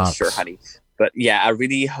 In a box. Sure, honey. But yeah, I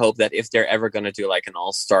really hope that if they're ever going to do like an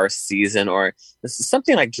all-star season or this is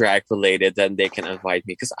something like drag related, then they can invite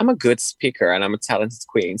me because I'm a good speaker and I'm a talented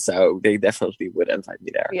queen. So they definitely would invite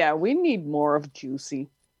me there. Yeah, we need more of Juicy.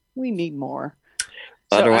 We need more.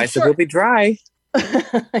 Otherwise, it will be dry.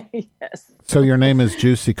 Yes. So your name is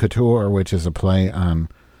Juicy Couture, which is a play on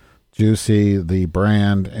Juicy, the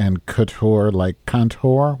brand, and couture, like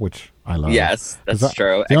contour, which I love. Yes, that's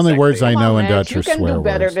true. The only words I Come know on, in man, Dutch are you can swear do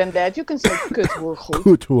better words. than that. You can say couture.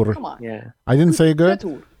 Couture. Come on. Yeah. I didn't say it good?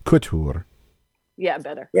 Couture. Couture. Yeah,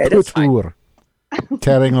 better. Yeah, that's fine. Couture.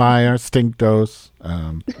 Telling liar, stink dose,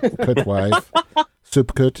 kut wife,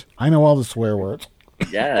 soup kut. I know all the swear words.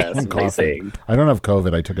 Yes, I'm coughing. amazing. I don't have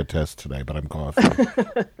COVID. I took a test today, but I'm coughing.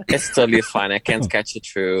 It's totally fine. I can't catch it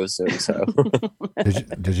through Zoom, so.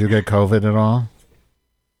 Did you get COVID at all?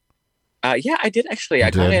 Yeah, I did actually. I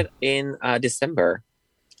got it in December.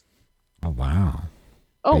 Oh, wow.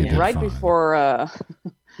 Oh, You did right fine. before.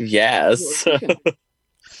 Yes.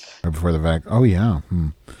 Right before the vac. Oh, yeah.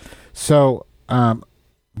 So,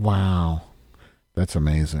 wow. That's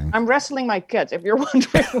amazing. I'm wrestling my cat, if you're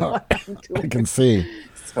wondering what I'm doing. I can see.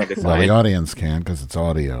 It's totally Well, the fine. audience can't because it's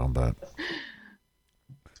audio, but...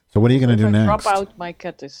 So what are you going to do If I next? drop out, my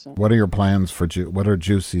cat is... What are your plans for... What are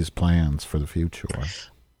Juicy's plans for the future?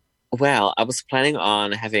 Well, I was planning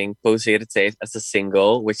on having Poseren Tape as a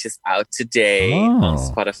single, which is out today on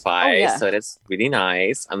Spotify. Oh, yeah. So that's really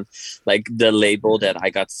nice. Like the label that I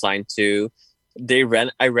got signed to,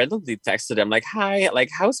 I randomly texted them like, "Hi, like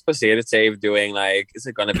how's Poseren Tape doing? Like, is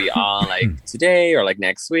it gonna be on like today or like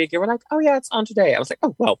next week?" They were like, "Oh yeah, it's on today." I was like,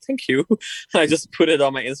 "Oh well, thank you." I just put it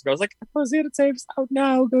on my Instagram. I was like, "Poseren Tape's out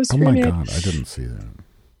now. Go Oh stream my it." God, I didn't see that.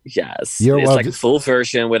 Yes, Yeah, it's well, like a full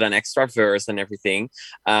version with an extra verse and everything.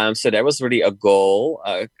 So that was really a goal.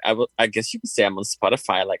 I guess you could say I'm on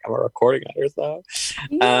Spotify, like I'm a recording artist now.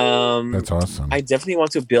 That's awesome. I definitely want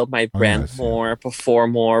to build my brand yes, more,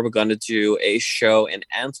 perform more. We're gonna do a show in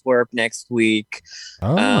Antwerp next week,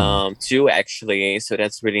 Oh. too actually. So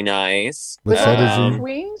that's really nice. With Cedric?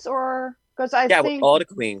 Queens or... Because I Yeah, think with all the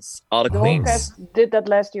queens, all the the queens. Hawkcast did that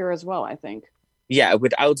last year as well, I think. Yeah,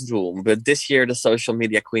 without Room, but this year the social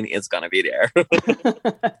media queen is gonna be there.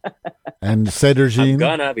 And Cedric? I'm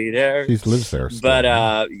gonna be there. She lives there still.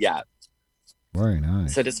 But yeah. Very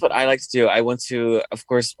nice. So that's what I like to do. I want to, of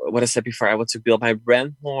course, what I said before, I want to build my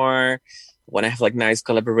brand more. When I have like nice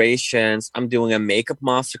collaborations, I'm doing a makeup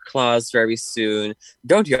masterclass very soon.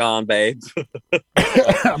 Don't yawn, babe.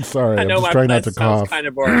 I'm sorry. I I'm know just my trying not plans to cough. kind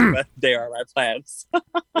of boring, but they are my plans.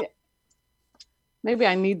 Maybe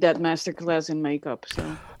I need that masterclass in makeup.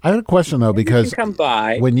 So I had a question though, because you come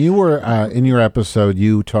by. when you were in your episode,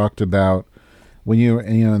 you talked about when you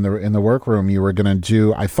in the workroom, you were going to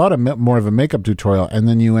do. I thought more of a makeup tutorial, and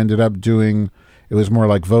then you ended up doing. It was more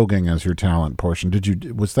like voguing as your talent portion.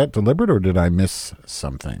 Was that deliberate, or did I miss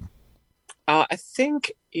something? I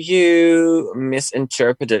think you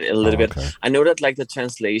misinterpreted it a little bit. Okay. I know that like the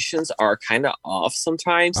translations are kind of off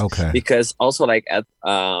sometimes. Okay. Because also like at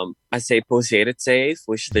I say Poseren Tape,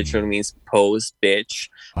 which literally means pose bitch,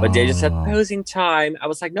 but they just said Oh. posing time. I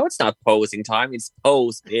was like, no, it's not posing time, it's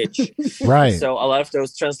pose bitch. Right. So a lot of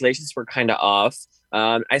those translations were kind of off.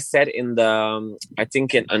 I said in the I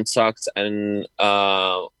think in Untucked and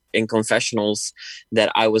in Confessionals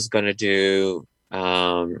that I was gonna do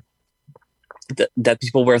that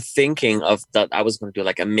people were thinking of that I was going to do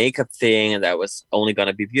like a makeup thing and that was only going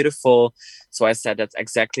to be beautiful. So I said that's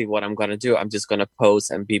exactly what I'm going to do. I'm just going to pose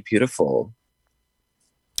and be beautiful.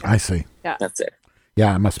 I see. yeah, That's it.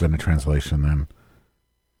 Yeah, it must have been a translation then.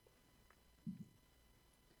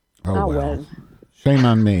 Oh, well. Shame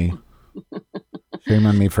on me. Shame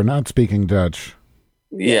on me for not speaking Dutch.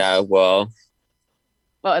 Yeah, well,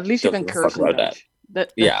 well, at least you Don't can give a curse fuck in about Dutch.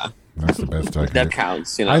 That. yeah, That's the best I can that do.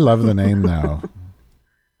 counts. You know, I love the name though.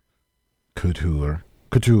 Couture.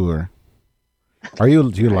 Do you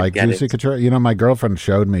like get Juicy it. Couture? You know, my girlfriend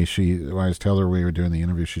showed me, when I was telling her we were doing the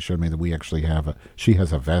interview, she showed me that we actually she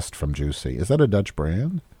has a vest from Juicy. Is that a Dutch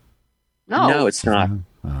brand? no, it's not.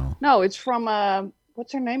 Oh. No, it's from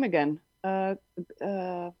what's her name again?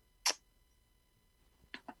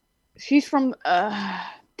 She's from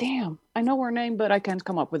damn, I know her name, but I can't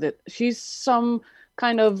come up with it. She's some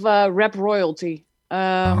kind of rap royalty.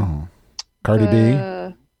 Cardi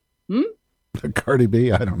B? Cardi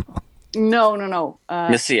B? I don't know. No.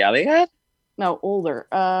 Missy Elliott? No, older.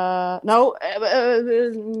 No.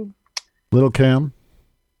 Little Kim?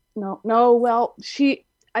 No. Well,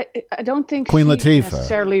 I don't think Queen she Latifah.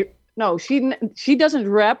 necessarily. No, she doesn't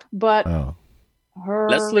rap, but Oh. her.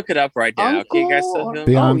 Let's look it up right now. Can you guys uncle still or- hear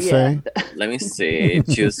me? Beyonce? Oh, yeah. Let me see.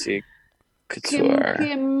 Juicy Couture.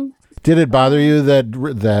 Kim. Did it bother you that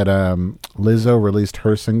Lizzo released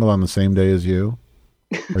her single on the same day as you?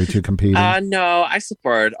 Are you two competing? No, I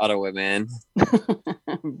support other women.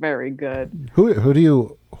 Very good. Who do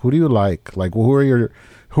you like? Like who are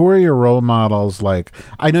your role models? Like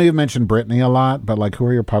I know you've mentioned Britney a lot, but like who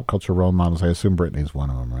are your pop culture role models? I assume Britney's one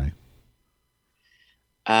of them, right?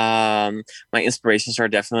 My inspirations are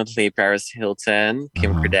definitely Paris Hilton,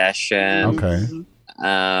 Kim Kardashian. Okay.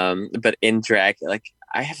 But in drag, like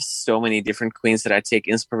I have so many different queens that I take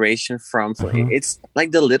inspiration from. Uh-huh. It's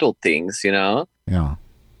like the little things, you know? Yeah.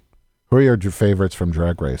 Who are your favorites from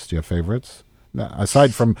Drag Race? Do you have favorites? No,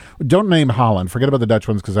 aside from, don't name Holland. Forget about the Dutch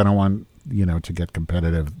ones because I don't want to get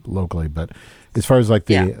competitive locally. But as far as like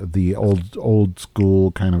the old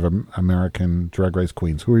school kind of American Drag Race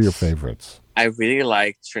queens, who are your favorites? I really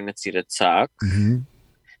like Trinity the Tuck. Mm-hmm.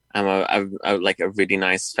 I'm like a really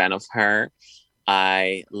nice fan of her.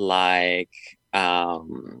 I like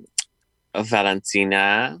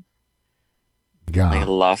Valentina. Yeah, I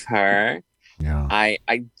love her. Yeah,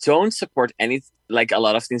 I don't support any like a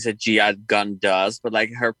lot of things that Gia Gunn does, but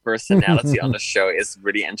like her personality on the show is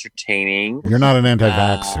really entertaining. You're not an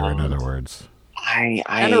anti-vaxxer, in other words. And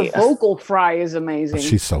her vocal fry is amazing.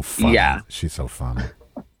 She's so funny. Yeah, she's so funny.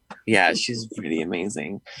 Yeah, she's really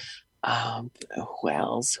amazing.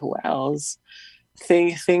 Who else?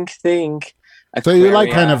 Think. So you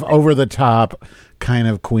like kind of over the top kind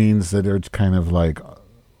of queens that are kind of like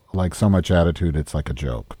so much attitude it's like a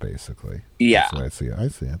joke, basically. Yeah. I see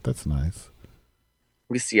it. That's nice.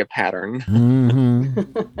 We see a pattern.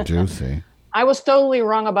 Mm-hmm. Juicy. I was totally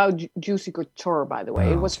wrong about Juicy Couture, by the way.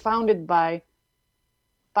 Oh. It was founded by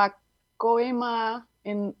Pacoima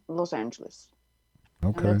in Los Angeles.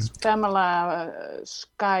 Okay. And it's Pamela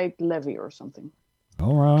Sky Levy or something.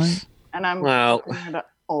 All right. And I'm looking it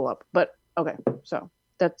all up. But okay, so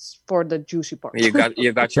that's for the juicy part. You got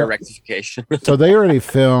your rectification. So they already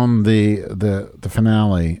filmed the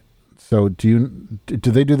finale. So do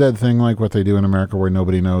they do that thing like what they do in America where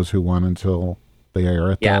nobody knows who won until they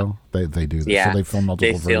air it? Yeah. Though they do that. Yeah. So they film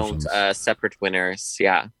multiple versions. They filmed separate winners.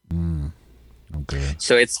 Yeah. Okay.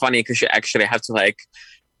 So it's funny because you actually have to like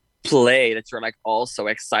play that you're like all so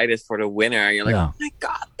excited for the winner. You're like, oh my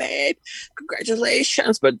god, babe,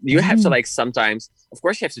 congratulations! But you have to like sometimes, of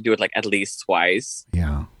course, you have to do it like at least twice.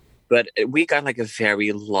 Yeah. But we got like a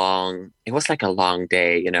very long, it was like a long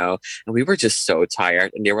day, and we were just so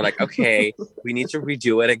tired. And they were like, okay, we need to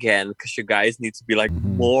redo it again because you guys need to be like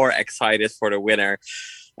more excited for the winner.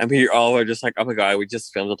 And we all were just like, oh my God, we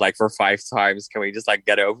just filmed it like for 5 times. Can we just like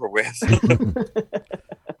get over with?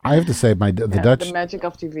 I have to say, the Dutch, the magic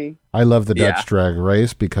of TV. I love the Dutch Drag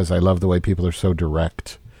Race because I love the way people are so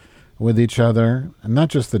direct with each other, and not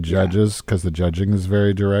just the judges, because the judging is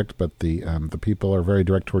very direct, but the people are very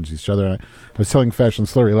direct towards each other. And I was telling Fashion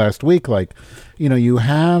Slurry last week, like, you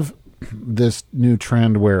have this new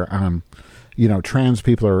trend where, trans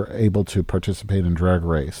people are able to participate in Drag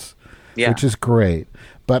Race, which is great.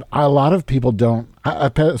 But a lot of people don't,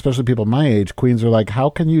 especially people my age, queens are like, how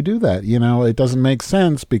can you do that? It doesn't make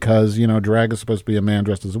sense because, drag is supposed to be a man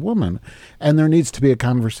dressed as a woman. And there needs to be a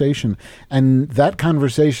conversation. And that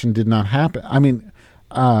conversation did not happen. I mean,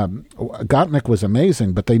 Gottmik was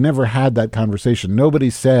amazing, but they never had that conversation. Nobody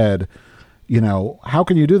said, how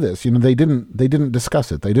can you do this? They didn't discuss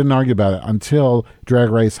it. They didn't argue about it until Drag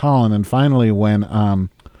Race Holland. And finally when...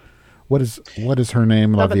 What is her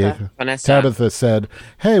name? Vanessa. Tabitha said,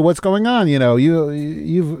 "Hey, what's going on? You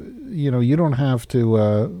don't have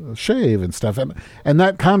to shave and stuff." And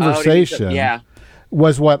that conversation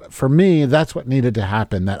was what, for me, that's what needed to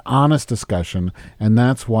happen. That honest discussion, and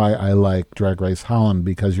that's why I like Drag Race Holland,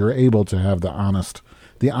 because you're able to have the honest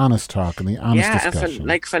talk and the honest discussion. And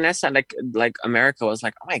like Vanessa, like America was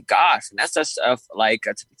like, oh my gosh, Vanessa's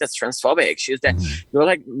that's transphobic. She's that. You're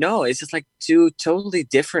like, no, it's just like 2 totally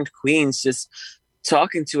different queens just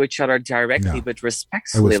talking to each other directly, but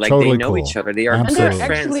respectfully. Like totally they know each other. They are good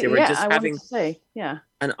friends. They were just having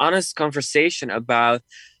an honest conversation about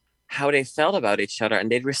how they felt about each other,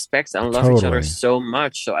 and they respect and love each other so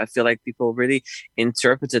much. So I feel like people really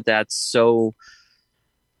interpreted that so.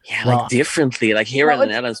 Yeah, like differently. Like here in the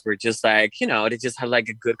Netherlands, we're just like, they just have like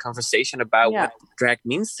a good conversation about what drag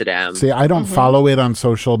means to them. See, I don't follow it on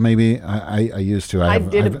social. Maybe I used to. I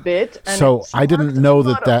did a bit. And so I didn't know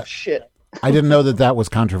that shit. I didn't know that was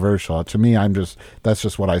controversial. To me, that's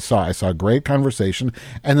just what I saw. I saw a great conversation,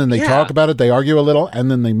 and then they talk about it, they argue a little, and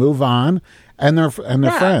then they move on, and they're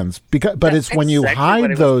friends. But it's when you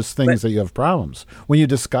hide those things that you have problems. When you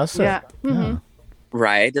discuss it. Yeah. Mm-hmm.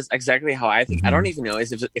 Right, that's exactly how I think. I don't even know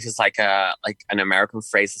if it's like an American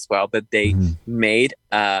phrase as well, but they made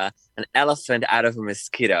an elephant out of a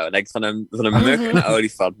mosquito, like van een mug een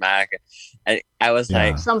olifant maken. And I was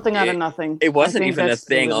like, something out of nothing. It wasn't even a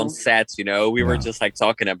thing on set, we were just like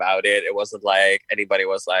talking about it. It wasn't like anybody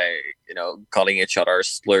was like, calling each other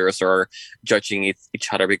slurs or judging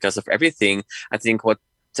each other because of everything. I think what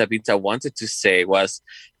Tabitha wanted to say was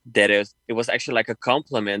that it was actually like a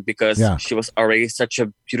compliment because she was already such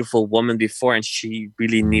a beautiful woman before, and she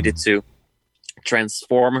really needed to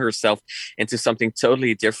transform herself into something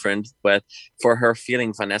totally different. But for her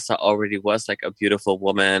feeling, Vanessa already was like a beautiful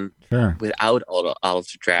woman without all of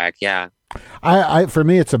the drag. Yeah. For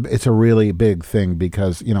me, it's a really big thing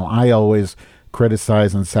because, I always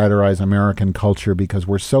criticize and satirize American culture because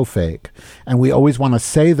we're so fake and we always want to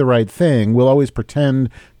say the right thing. We'll always pretend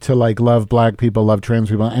to love black people, love trans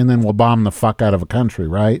people, and then we'll bomb the fuck out of a country,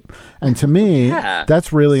 right? And to me,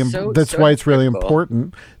 that's really that's why it's really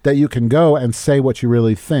important that you can go and say what you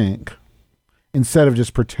really think instead of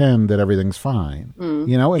just pretend that everything's fine. If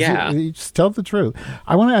you just tell the truth.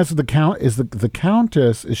 I want to ask the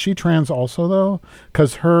Countess, is she trans also though?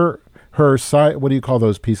 Because her side, what do you call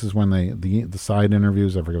those pieces when the side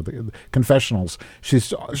interviews? I forget the confessionals.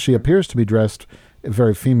 She appears to be dressed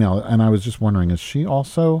very female, and I was just wondering, is she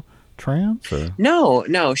also trans? Or?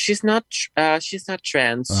 No, she's not. She's not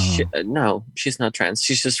trans. No, she's not trans.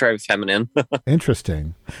 She's just very feminine.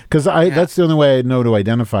 Interesting, because that's the only way I know to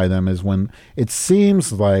identify them is when it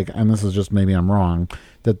seems like, and this is just maybe I'm wrong,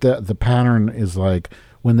 that the pattern is like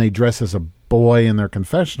when they dress as a boy in their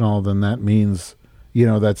confessional, then that means.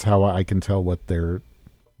 That's how I can tell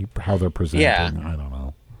how they're presenting. Yeah. I don't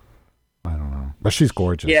know. But she's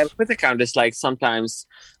gorgeous. Yeah, with the Countess, sometimes,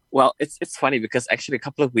 well, it's funny because actually a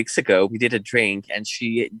couple of weeks ago we did a drink and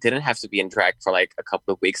she didn't have to be in drag for a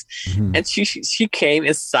couple of weeks, and she came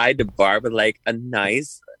inside the bar with a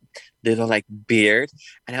nice little beard,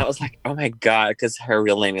 and I was like, oh my god, because her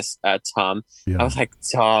real name is Tom. Yeah. I was like,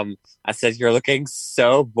 Tom, I said, you're looking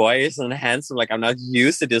so boyish and handsome. I'm not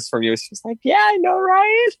used to this from you. She was like, yeah, I know,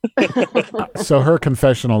 right? So her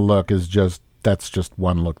confessional look is that's just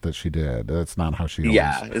one look that she did. That's not how she always...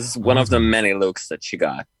 Yeah, it's one of the many looks that she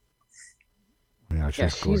got. Yeah,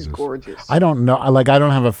 she's gorgeous. I don't know. I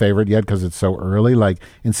don't have a favorite yet because it's so early.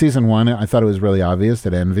 In season 1, I thought it was really obvious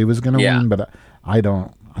that Envy was going to win, but I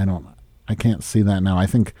can't see that now. I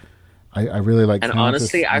think I really like. And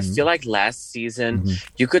honestly, I feel like last season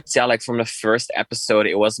you could tell from the first episode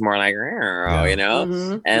it was more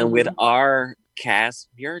and with our cast,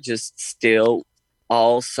 we are just still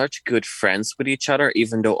all such good friends with each other,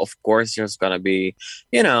 even though of course there's gonna be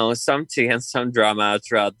some tea and some drama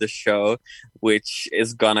throughout the show, which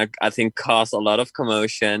is gonna, I think, cause a lot of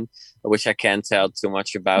commotion, which I can't tell too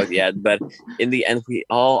much about yet. But in the end, we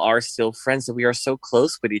all are still friends and we are so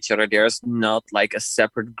close with each other. There's not a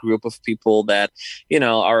separate group of people that,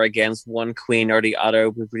 are against one queen or the other.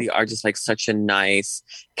 We really are just such a nice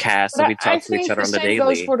cast and we talk to each other on the daily. I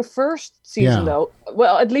think goes for the first season though.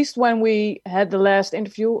 Well, at least when we had the last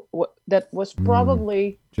interview, that was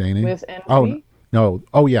probably Janie with Envy. Oh, no.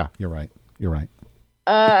 Oh, yeah. You're right.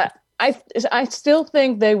 I still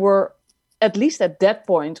think they were, at least at that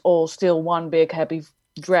point, all still one big happy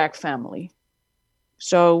drag family.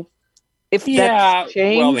 So if that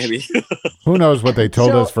changed, well, maybe who knows what they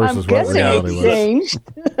told us versus what reality was. Changed.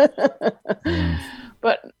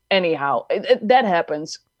 But anyhow, that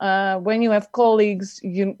happens. When you have colleagues,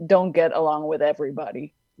 you don't get along with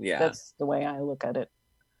everybody. Yeah, that's the way I look at it.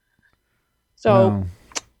 So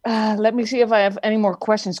let me see if I have any more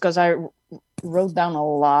questions because I wrote down a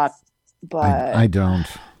lot, but I don't.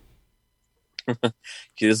 You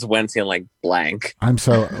just went in blank. I've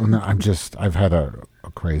had a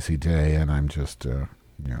crazy day and I'm just I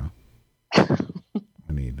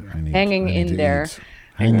need hanging in there.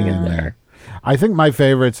 Hanging in there. I think my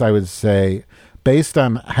favorites, I would say, based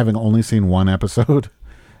on having only seen one episode,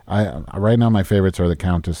 right now my favorites are the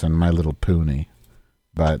Countess and My Little Pony,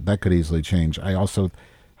 but that could easily change. I also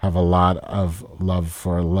have a lot of love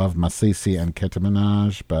for Love Masisi and Keta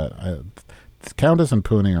Minaj, but Countess and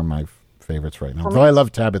Pony are my favorites right now. Though I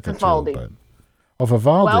love Tabitha Vivaldi. too. But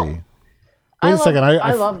Vivaldi. Well, wait a second.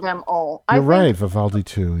 I love them all. You're right, Vivaldi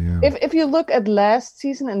too. Yeah. If you look at last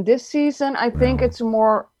season and this season, I think it's a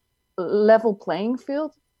more level playing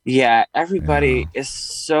field. Yeah, everybody is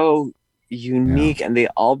so unique and they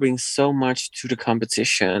all bring so much to the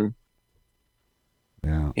competition.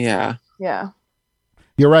 Yeah.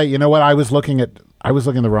 You're right. You know what? I was looking at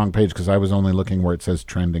the wrong page because I was only looking where it says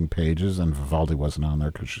trending pages, and Vivaldi wasn't on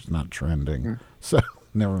there because she's not trending. So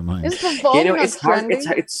never mind. Is Vivaldi it's hard.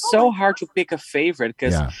 It's so hard to pick a favorite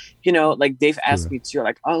because they've asked me too,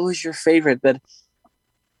 oh, who's your favorite? But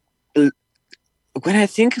when I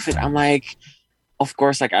think of it, I'm like, of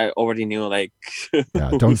course, I already knew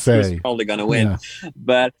don't say who's probably gonna win,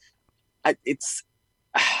 but it's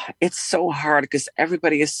so hard because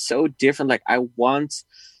everybody is so different. I want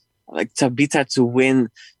Tabitha to win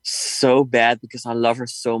so bad because I love her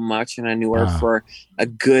so much and I knew her for a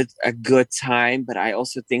good time. But I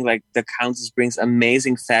also think the Countess brings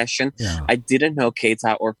amazing fashion. I didn't know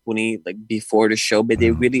Keta or Puni before the show, but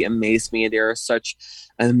they really amazed me. They are such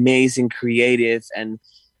amazing creative and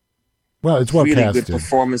Well, it's well really casted. good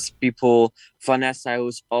performance people. Vanessa,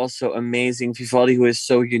 who's also amazing. Vivaldi, who is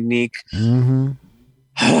so unique. Mm-hmm.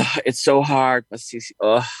 It's so hard, but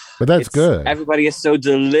But that's good. Everybody is so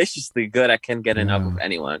deliciously good. I can't get enough of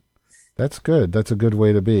anyone. That's good. That's a good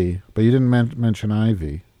way to be. But you didn't mention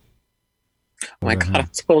Ivy. Oh my God, I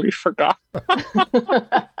totally forgot.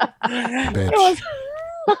 Bitch.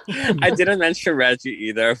 I didn't mention Reggie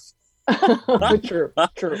either. True.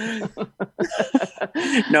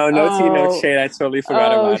 No shade. I totally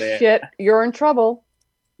forgot about it. Oh shit, you're in trouble.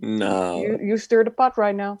 No. You stirred the pot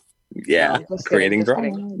right now. Yeah, No, just creating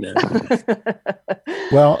kidding, drama. just No.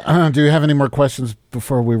 Well, do you have any more questions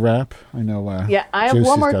before we wrap? I know. Yeah, I have Juicy's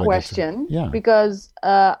one more gotta get to- question. Yeah. Because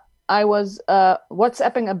I was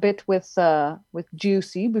WhatsApping a bit with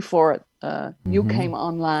Juicy before you came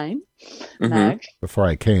online, Max. Before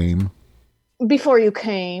I came. Before you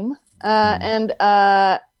came, and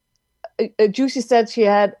Juicy said she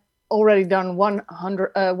had already done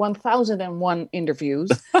 1,001 interviews.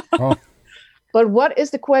 Oh. But what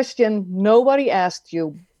is the question nobody asked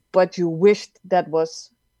you, but you wished that was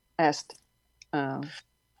asked? Oh,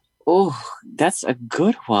 that's a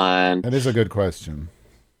good one. That is a good question.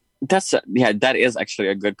 That is actually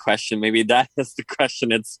a good question. Maybe that is the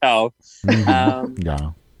question itself. Yeah.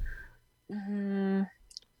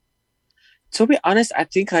 To be honest, I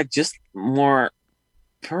think like just more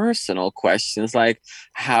personal questions, like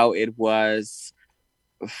how it was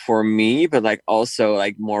for me, but like also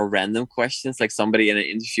like more random questions. Like somebody in an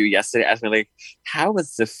interview yesterday asked me like, how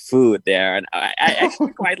was the food there? And I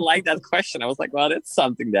actually quite like that question. I was like, well, that's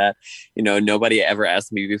something that, nobody ever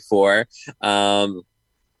asked me before.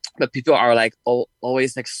 But people are like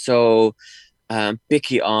always like so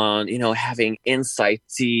picky on, having inside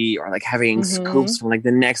tea or like having scoops from like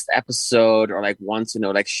the next episode, or like want to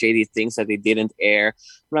know like shady things that they didn't air.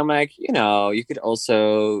 But I'm like, you could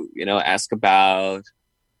also, ask about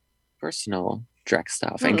personal drag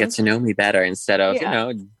stuff and get to know me better instead of,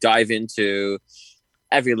 dive into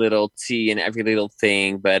every little tea and every little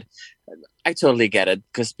thing. But I totally get it,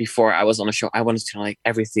 because before I was on a show, I wanted to know like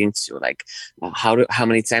everything to like how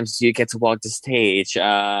many times do you get to walk the stage?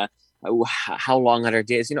 How long are their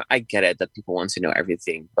days? I get it that people want to know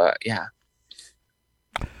everything, but yeah.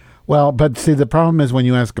 Well, but see, the problem is when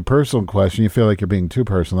you ask a personal question, you feel like you're being too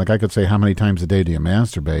personal. Like I could say, how many times a day do you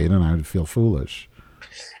masturbate? And I would feel foolish.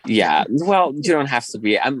 Yeah, well, you don't have to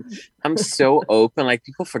be. I'm so open. Like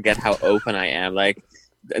people forget how open I am. Like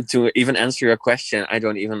to even answer your question, I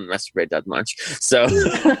don't even masturbate that much. So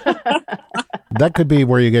that could be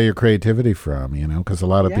where you get your creativity from, because a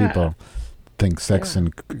lot of people think sex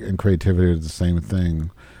and creativity are the same thing.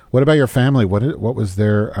 What about your family? What was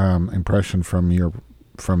their impression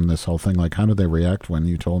from this whole thing? Like, how did they react when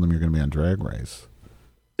you told them you're going to be on Drag Race?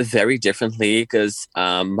 Very differently, because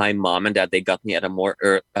my mom and dad, they got me at a more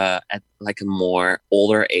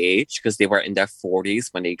older age, because they were in their 40s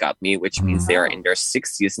when they got me, which means they are in their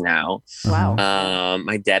 60s now. Wow.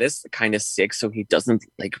 My dad is kind of sick, so he doesn't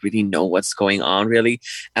like really know what's going on really.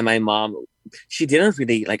 And my mom, she didn't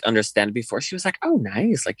really like understand before. She was like, oh,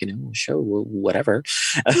 nice, like, show whatever.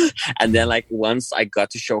 And then like once I got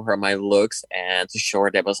to show her my looks and to show her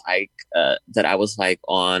that was like that I was like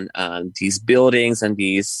on these buildings and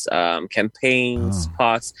these campaign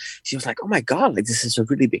spots, she was like, oh my God, like this is a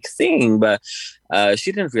really big thing. But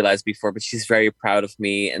she didn't realize before, but she's very proud of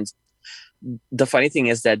me. And the funny thing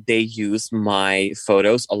is that they use my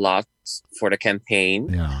photos a lot for the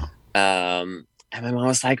campaign. Yeah. And my mom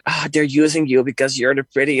was like, oh, they're using you because you're the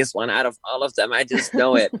prettiest one out of all of them. I just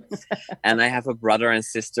know it. And I have a brother and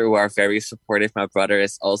sister who are very supportive. My brother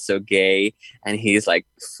is also gay, and he's like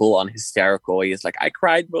full on hysterical. He's like, I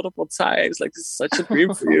cried multiple times. Like, this is such a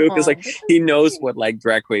dream for you. Because like he knows what like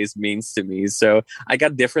Drag Race means to me. So I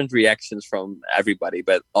got different reactions from everybody,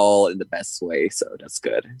 but all in the best way. So that's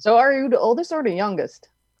good. So are you the oldest or the youngest?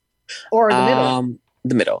 Or the middle?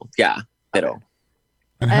 The middle. Yeah, middle.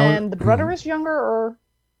 Okay. And the brother is younger, or?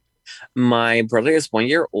 My brother is 1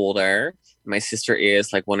 year older. My sister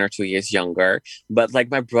is like 1 or 2 years younger. But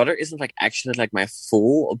like my brother isn't like actually like my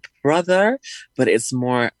full brother, but it's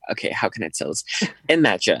more, okay, how can I tell this?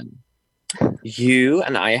 Imagine you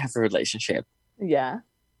and I have a relationship. Yeah.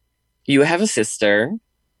 You have a sister.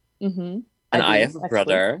 Mm-hmm. And I have a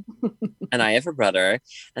brother. And I have a brother.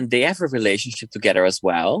 And they have a relationship together as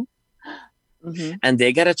well. Mm-hmm. And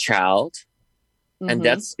they get a child. And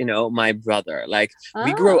that's, my brother. Like,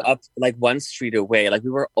 we grew up like one street away. Like,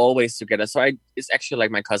 we were always together. So it's actually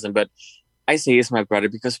like my cousin, but I say he's my brother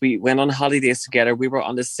because we went on holidays together. We were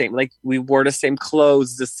on the same, like, we wore the same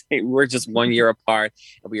clothes, we were just 1 year apart.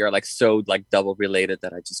 And we are like so like double related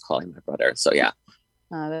that I just call him my brother. So yeah.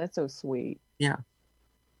 Oh, that's so sweet. Yeah.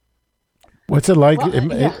 What's it like?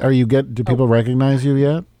 Well, yeah. Do people recognize you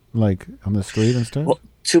yet? Like on the street and stuff? Well,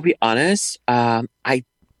 to be honest, I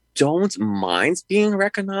don't mind being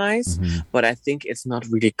recognized, but I think it's not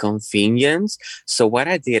really convenient. So what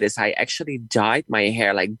I did is I actually dyed my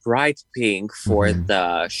hair like bright pink for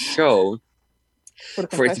the show,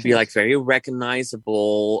 for it to be like very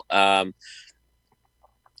recognizable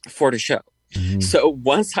for the show. So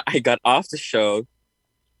once I got off the show,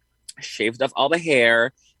 shaved off all the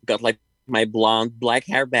hair, got like my blonde black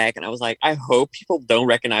hair back, and I was like, I hope people don't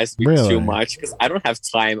recognize me too much, because I don't have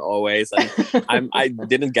time always, and I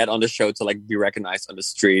didn't get on the show to like be recognized on the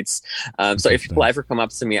streets. So if people ever come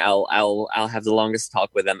up to me, I'll have the longest talk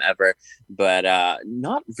with them ever, but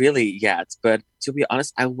not really yet. But to be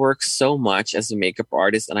honest, I work so much as a makeup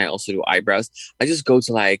artist, and I also do eyebrows. I just go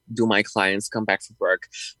to like do my clients, come back from work.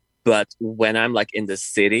 But when I'm like in the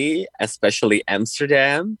city, especially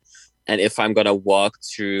Amsterdam, and if I'm gonna walk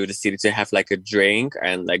through the city to have like a drink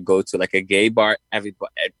and like go to like a gay bar,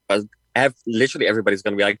 literally everybody's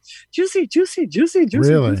gonna be like, Juicy. Really? Juicy.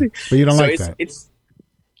 But you don't like that.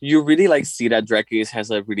 You really like see that drag race has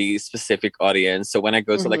a really specific audience. So when I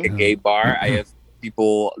go to like a gay bar, I have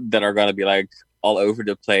people that are gonna be like all over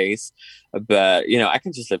the place. But you know, I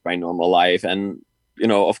can just live my normal life, and you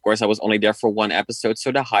know, of course, I was only there for one episode,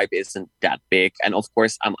 so the hype isn't that big. And of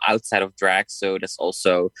course, I'm outside of drag, so that's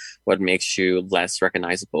also what makes you less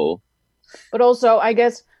recognizable. But also, I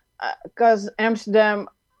guess, because Amsterdam,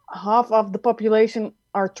 half of the population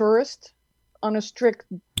are tourists on a strict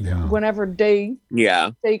whenever they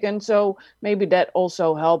taken. So maybe that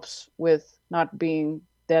also helps with not being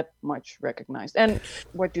that much recognized. And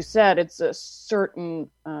what you said, it's a certain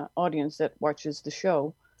audience that watches the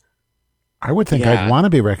show. I would think I'd want to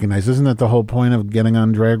be recognized. Isn't that the whole point of getting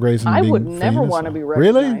on Drag Race and I being would never famous? want to be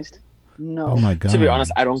recognized. Really? No. Oh my God. To be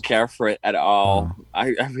honest, I don't care for it at all.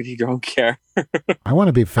 I really don't care. I want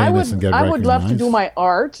to be famous and get recognized. I would love to do my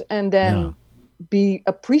art and then be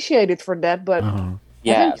appreciated for that, but I'm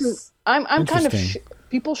kind of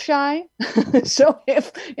people shy. So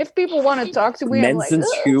if people want to talk to me, I'm like,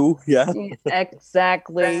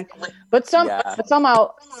 exactly. But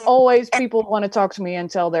somehow always people want to talk to me and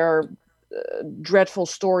tell their dreadful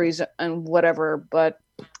stories and whatever. But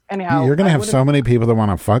anyhow, you're going to have so many people that want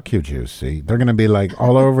to fuck you, Juicy. They're going to be like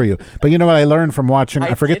all over you. But you know what I learned from watching?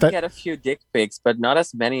 I forget did get a few dick pics, but not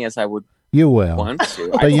as many as I would. You will. Want to.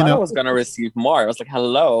 I thought I was going to receive more. I was like,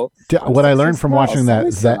 hello. What I learned from watching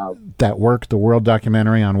that work, the World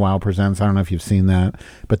documentary on WoW Presents, I don't know if you've seen that,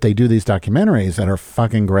 but they do these documentaries that are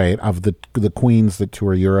fucking great of the queens that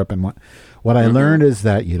tour Europe. And what I learned is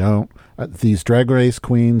that you don't, these Drag Race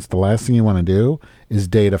queens, the last thing you want to do is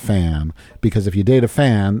date a fan, because if you date a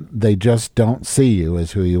fan, they just don't see you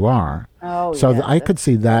as who you are. I could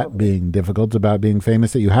see that being difficult about being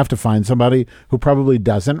famous, that you have to find somebody who probably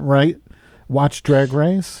doesn't watch Drag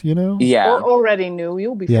Race, you know? Yeah. Or already knew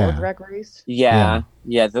you before Drag Race. Yeah,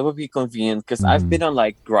 that would be convenient, because I've been on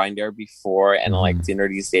like Grindr before and on like Tinder,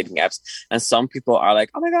 these dating apps, and some people are like,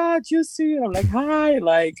 oh my God, Juicy. And I'm like, hi,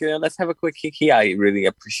 like, let's have a quick kiki. I really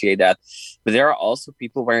appreciate that. But there are also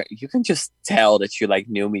people where you can just tell that you like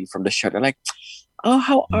knew me from the show. They're like, oh,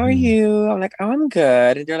 how are you? I'm like, oh, I'm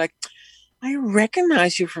good. And they're like, I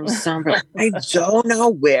recognize you from somewhere. I don't know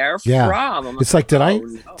where from. It's like, did I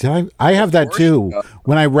have that too.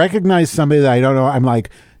 When I recognize somebody that I don't know, I'm like,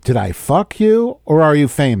 did I fuck you or are you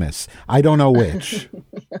famous? I don't know which.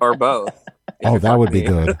 Or both. Oh, that would be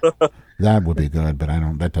good. That would be good, but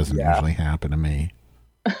that doesn't usually happen to me.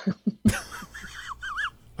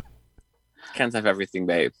 Can't have everything,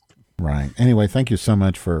 babe. Right. Anyway, thank you so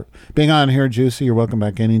much for being on here, Juicy. You're welcome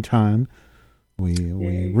back anytime. We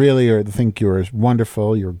really think you're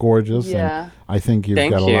wonderful. You're gorgeous. Yeah. And I think you've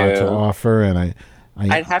got a lot to offer. And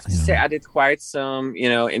I'd have to say I did quite some,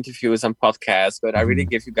 interviews and podcasts, but I really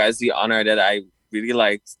give you guys the honor that I really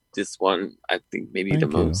liked this one. I think maybe the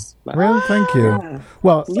most. But, well, thank you.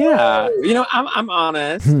 Well, yeah, I'm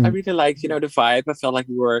honest. I really liked, the vibe. I felt like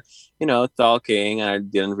we were, talking, and I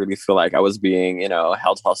didn't really feel like I was being,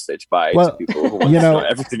 held hostage by people who want to know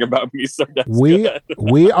everything about me. So that's good.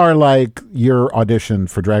 We are like your audition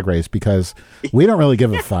for Drag Race, because we don't really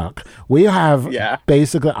give a fuck. We have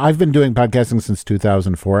basically, I've been doing podcasting since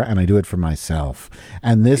 2004, and I do it for myself.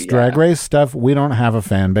 And this Drag Race stuff, we don't have a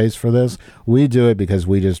fan base for this. We do it because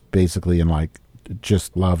we just basically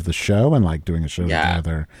just love the show and like doing a show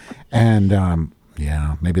together. And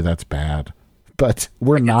maybe that's bad, but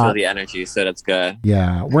we're not. Feel the energy, so that's good.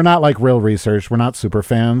 Yeah, we're not like Real Research. We're not super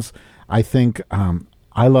fans. I think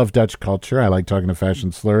I love Dutch culture. I like talking to Fashion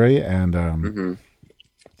Slurry, and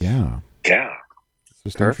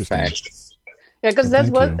Just Perfect. interesting. Yeah, because Thank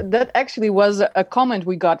you. that actually was a comment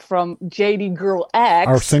we got from JD Girl X.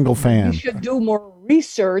 Our single We fan. should do more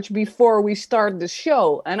research before we start the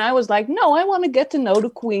show. And I was like, no, I want to get to know the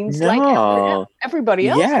queens like No. everybody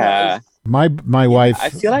else Yeah. knows. My wife I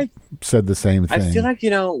feel like said the same thing. I feel like,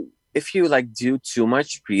 if you like do too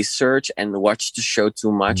much research and watch the show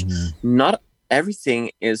too much, not everything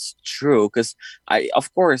is true. Because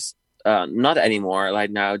of course, not anymore. Like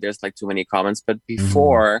now there's like too many comments, but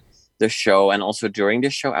before the show and also during the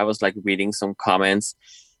show, I was like reading some comments,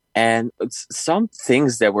 and some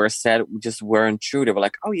things that were said just weren't true. They were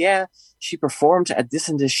like, oh yeah, she performed at this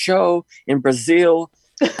and this show in Brazil.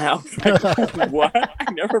 And I was like, what?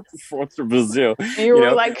 I never performed in Brazil. And you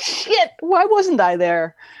were like, shit, why wasn't I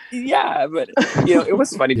there? Yeah, but it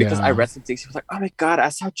was funny because Yeah. I read some things. She was like, "Oh my god, I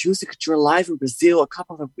saw Juicy Couture live in Brazil a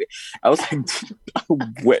couple of weeks." I was like,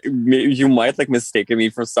 wait, maybe you might like mistaken me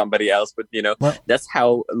for somebody else, but Well- that's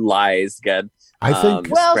how lies get. I think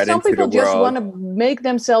Well, spread some into people the just world. want to make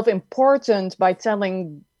themselves important by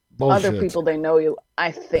telling other bullshit. people they know you,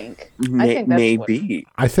 I think. I think that's Maybe.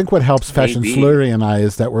 I think what helps Fashion Maybe. Slurry and I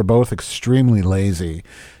is that we're both extremely lazy.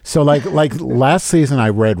 So like last season I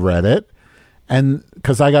read Reddit, and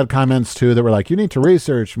because I got comments too that were like, you need to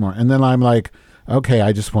research more. And then I'm like, okay,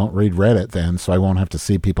 I just won't read Reddit then, so I won't have to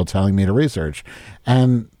see people telling me to research.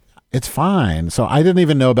 And it's fine. So I didn't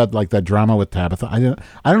even know about like that drama with Tabitha. I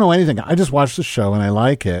don't know anything. I just watched the show and I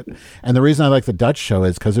like it. And the reason I like the Dutch show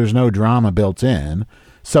is because there's no drama built in.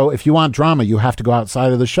 So if you want drama, you have to go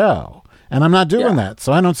outside of the show. And I'm not doing that.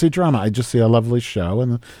 So I don't see drama. I just see a lovely show,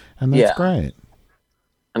 and that's Yeah. great.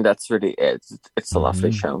 And that's really it. It's a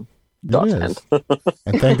lovely show. Dot It end. is.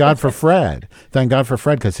 And thank God for Fred. Thank God for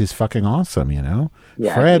Fred because he's fucking awesome,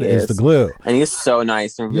 Yeah, Fred he is the glue. And he's so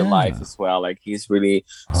nice in real Yeah. life as well. Like he's really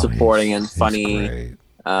Oh, supporting and he's funny. great.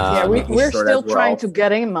 Yeah, making we're sure still that trying all- to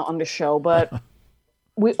get him on the show, but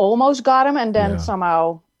we almost got him, and then Yeah.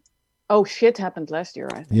 somehow, shit happened last year,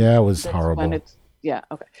 I think. Yeah, it was That's horrible. when okay.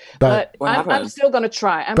 But- But What I'm happened? still going to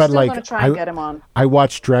try. I'm But, still like, going to try and get him on. I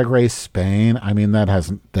watched Drag Race Spain. I mean,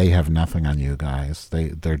 they have nothing on you guys.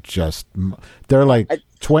 They're like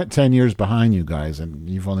 10 years behind you guys, and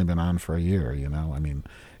you've only been on for a year, I mean,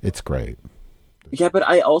 it's great. Yeah, but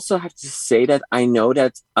I also have to say that I know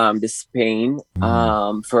that the Spain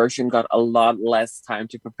version got a lot less time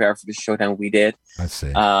to prepare for the show than we did. I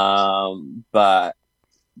see. But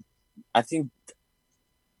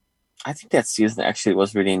I think that season actually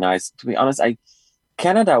was really nice. To be honest,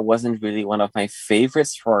 Canada wasn't really one of my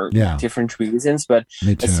favorites for different reasons, but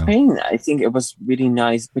Me too. Spain, I think it was really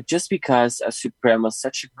nice. But just because Supreme was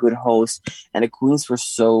such a good host and the queens were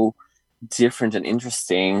so different and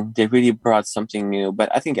interesting, they really brought something new. But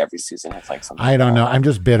I think every season has like something. I don't know. new. I'm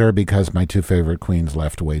just bitter because my two favorite queens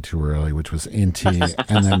left way too early, which was Inti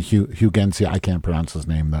and then Hugensia. I can't pronounce his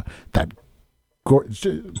name.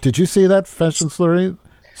 Did you see that Fashion Slurry?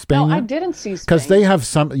 Spain? No, I didn't see Spain. Because they have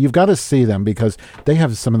you've got to see them because they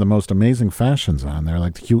have some of the most amazing fashions on there.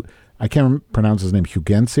 Like I can't pronounce his name,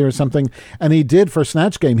 Hugensia or something. And he did for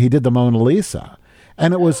Snatch Game, he did the Mona Lisa.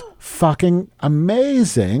 And it was fucking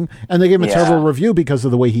amazing. And they gave him a terrible review because of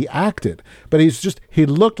the way he acted. But he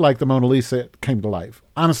looked like the Mona Lisa came to life.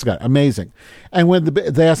 Honest to God, amazing. And when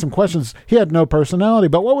they asked him questions, he had no personality.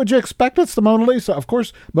 But what would you expect? It's the Mona Lisa. Of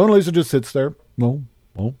course, Mona Lisa just sits there. Well.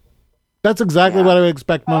 That's exactly what I would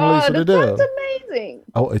expect Mona Lisa to do. That's amazing.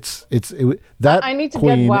 Oh, that I need to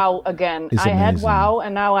queen get WoW again. is I had amazing. WoW,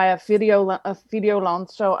 and now I have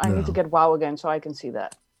Videoland, so I need to get WoW again so I can see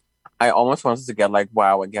that. I almost wanted to get like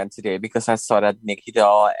WoW again today because I saw that Nikki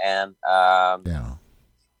Doll and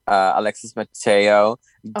Alexis Mateo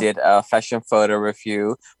did a fashion photo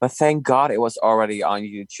review, but thank God it was already on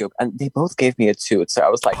YouTube, and they both gave me a toot. So I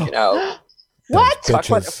was like, What? Fuck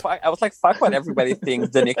I was like, fuck what everybody thinks.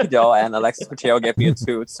 The Nikki Doll and Alexis Mateo gave me a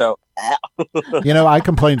toot. So, I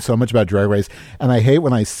complain so much about Drag Race, and I hate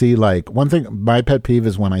when I see one thing. My pet peeve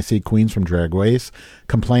is when I see queens from Drag Race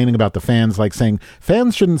complaining about the fans, like saying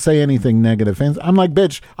fans shouldn't say anything negative. Fans, I'm like,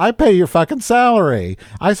 bitch, I pay your fucking salary.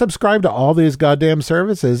 I subscribe to all these goddamn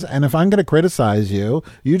services, and if I'm going to criticize you,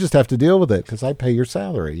 you just have to deal with it because I pay your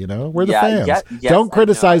salary. We're the fans. yes, Don't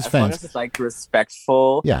criticize as long fans. as it's like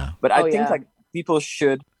respectful. Yeah, but I think like people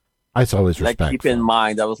should. It's always like respectful. keep in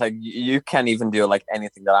mind. I was like, you can't even do like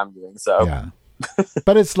anything that I'm doing. So yeah,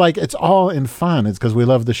 but it's like it's all in fun. It's because we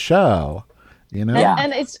love the show, And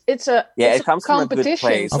it's a it comes from a good competition,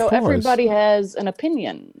 place. so Of course. everybody has an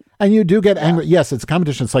opinion. And you do get angry. Yes, it's a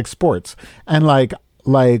competition. It's like sports, and like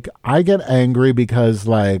I get angry because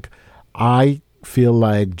I feel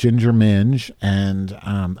like Ginger Minge and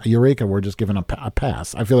Eureka were just given a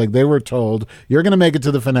pass. I feel like they were told, you're going to make it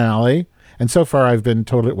to the finale. And so far, I've been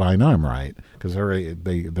totally, well, I know I'm right, because they're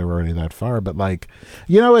already that far. But like,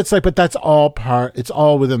 it's like, but that's all it's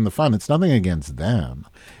all within the fun. It's nothing against them.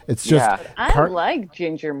 It's just, I like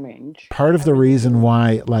Ginger Minge. Part of the reason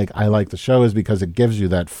why, like, I like the show is because it gives you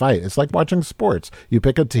that fight. It's like watching sports. You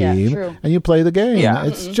pick a team and you play the game. Yeah.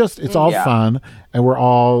 It's all fun. And we're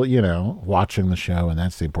all, watching the show. And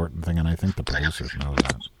that's the important thing. And I think the producers know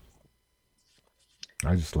that.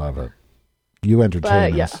 I just love it. You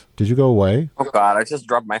entertain us. Did you go away? Oh, God. I just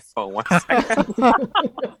dropped my phone. 1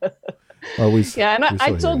 second.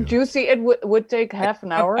 I told Juicy it would take half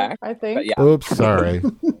an hour, I think. Oops, sorry.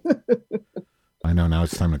 I know now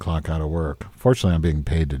it's time to clock out of work. Fortunately, I'm being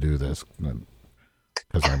paid to do this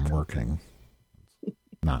because I'm working.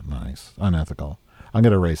 Not nice. Unethical. I'm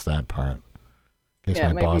going to erase that part in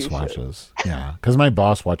case my boss watches. Yeah, because my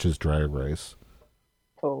boss watches Drag Race.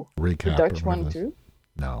 Oh, recap. The Dutch one too?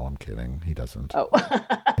 No, I'm kidding. He doesn't. Oh.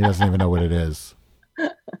 He doesn't even know what it is.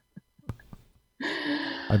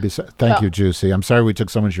 Thank you, Juicy. I'm sorry we took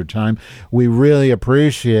so much of your time. We really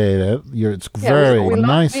appreciate it. It's very we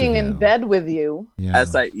nice love being in bed with you. Yeah.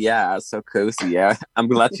 So cozy. Yeah, I'm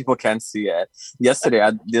glad people can see it. Yesterday,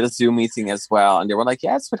 I did a Zoom meeting as well, and they were like,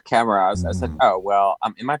 "Yeah, it's with cameras." I said, "Oh well,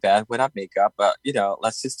 I'm in my bed without makeup, but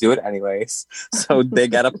let's just do it anyways." So they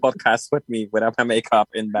get a podcast with me without my makeup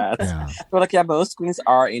in bed. Yeah. They were like, "Yeah, most queens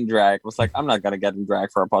are in drag." I was like, "I'm not gonna get in drag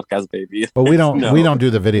for a podcast, baby." But we don't. We don't do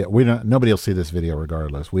the video. Nobody will see this video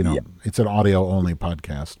regardless. We don't. It's an audio only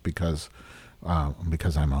podcast because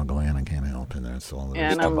I'm ugly and I can't help it. That's all.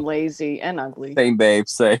 And I'm lazy and ugly. Same, babe.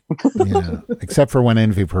 Same. Yeah. Except for when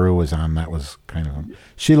Envy Peru was on, that was kind of.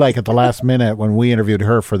 She at the last minute when we interviewed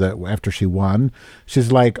her after she won.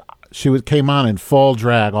 She's like came on in full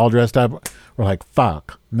drag, all dressed up. We're like,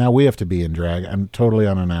 fuck. Now we have to be in drag and totally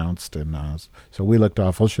unannounced, and so we looked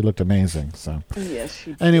awful. She looked amazing. So yes.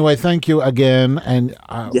 She did. Anyway, thank you again, and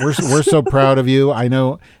we're so proud of you. I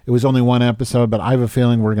know it was only one episode, but I have a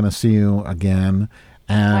feeling we're going to see you again,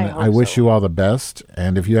 and I wish you all the best.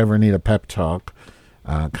 And if you ever need a pep talk,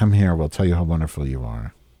 come here. We'll tell you how wonderful you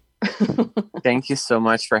are. Thank you so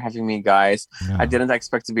much for having me, guys. Yeah. I didn't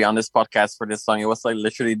expect to be on this podcast for this long. It was like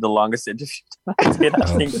literally the longest interview I did, I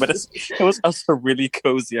think, but it was also really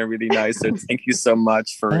cozy and really nice. So thank you so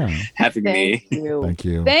much for having me. Thank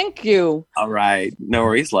you. Thank you. All right. No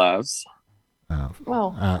worries, loves. I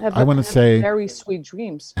want to say very sweet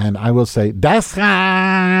dreams. And I will say, Das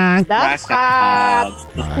Bye.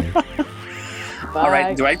 All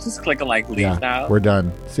right. Do I just click on leave now? We're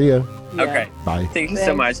done. See ya. Okay. Bye. Thank you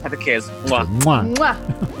so much. Have a kiss. Mwah. Mwah.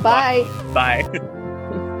 Mwah. Bye. Bye.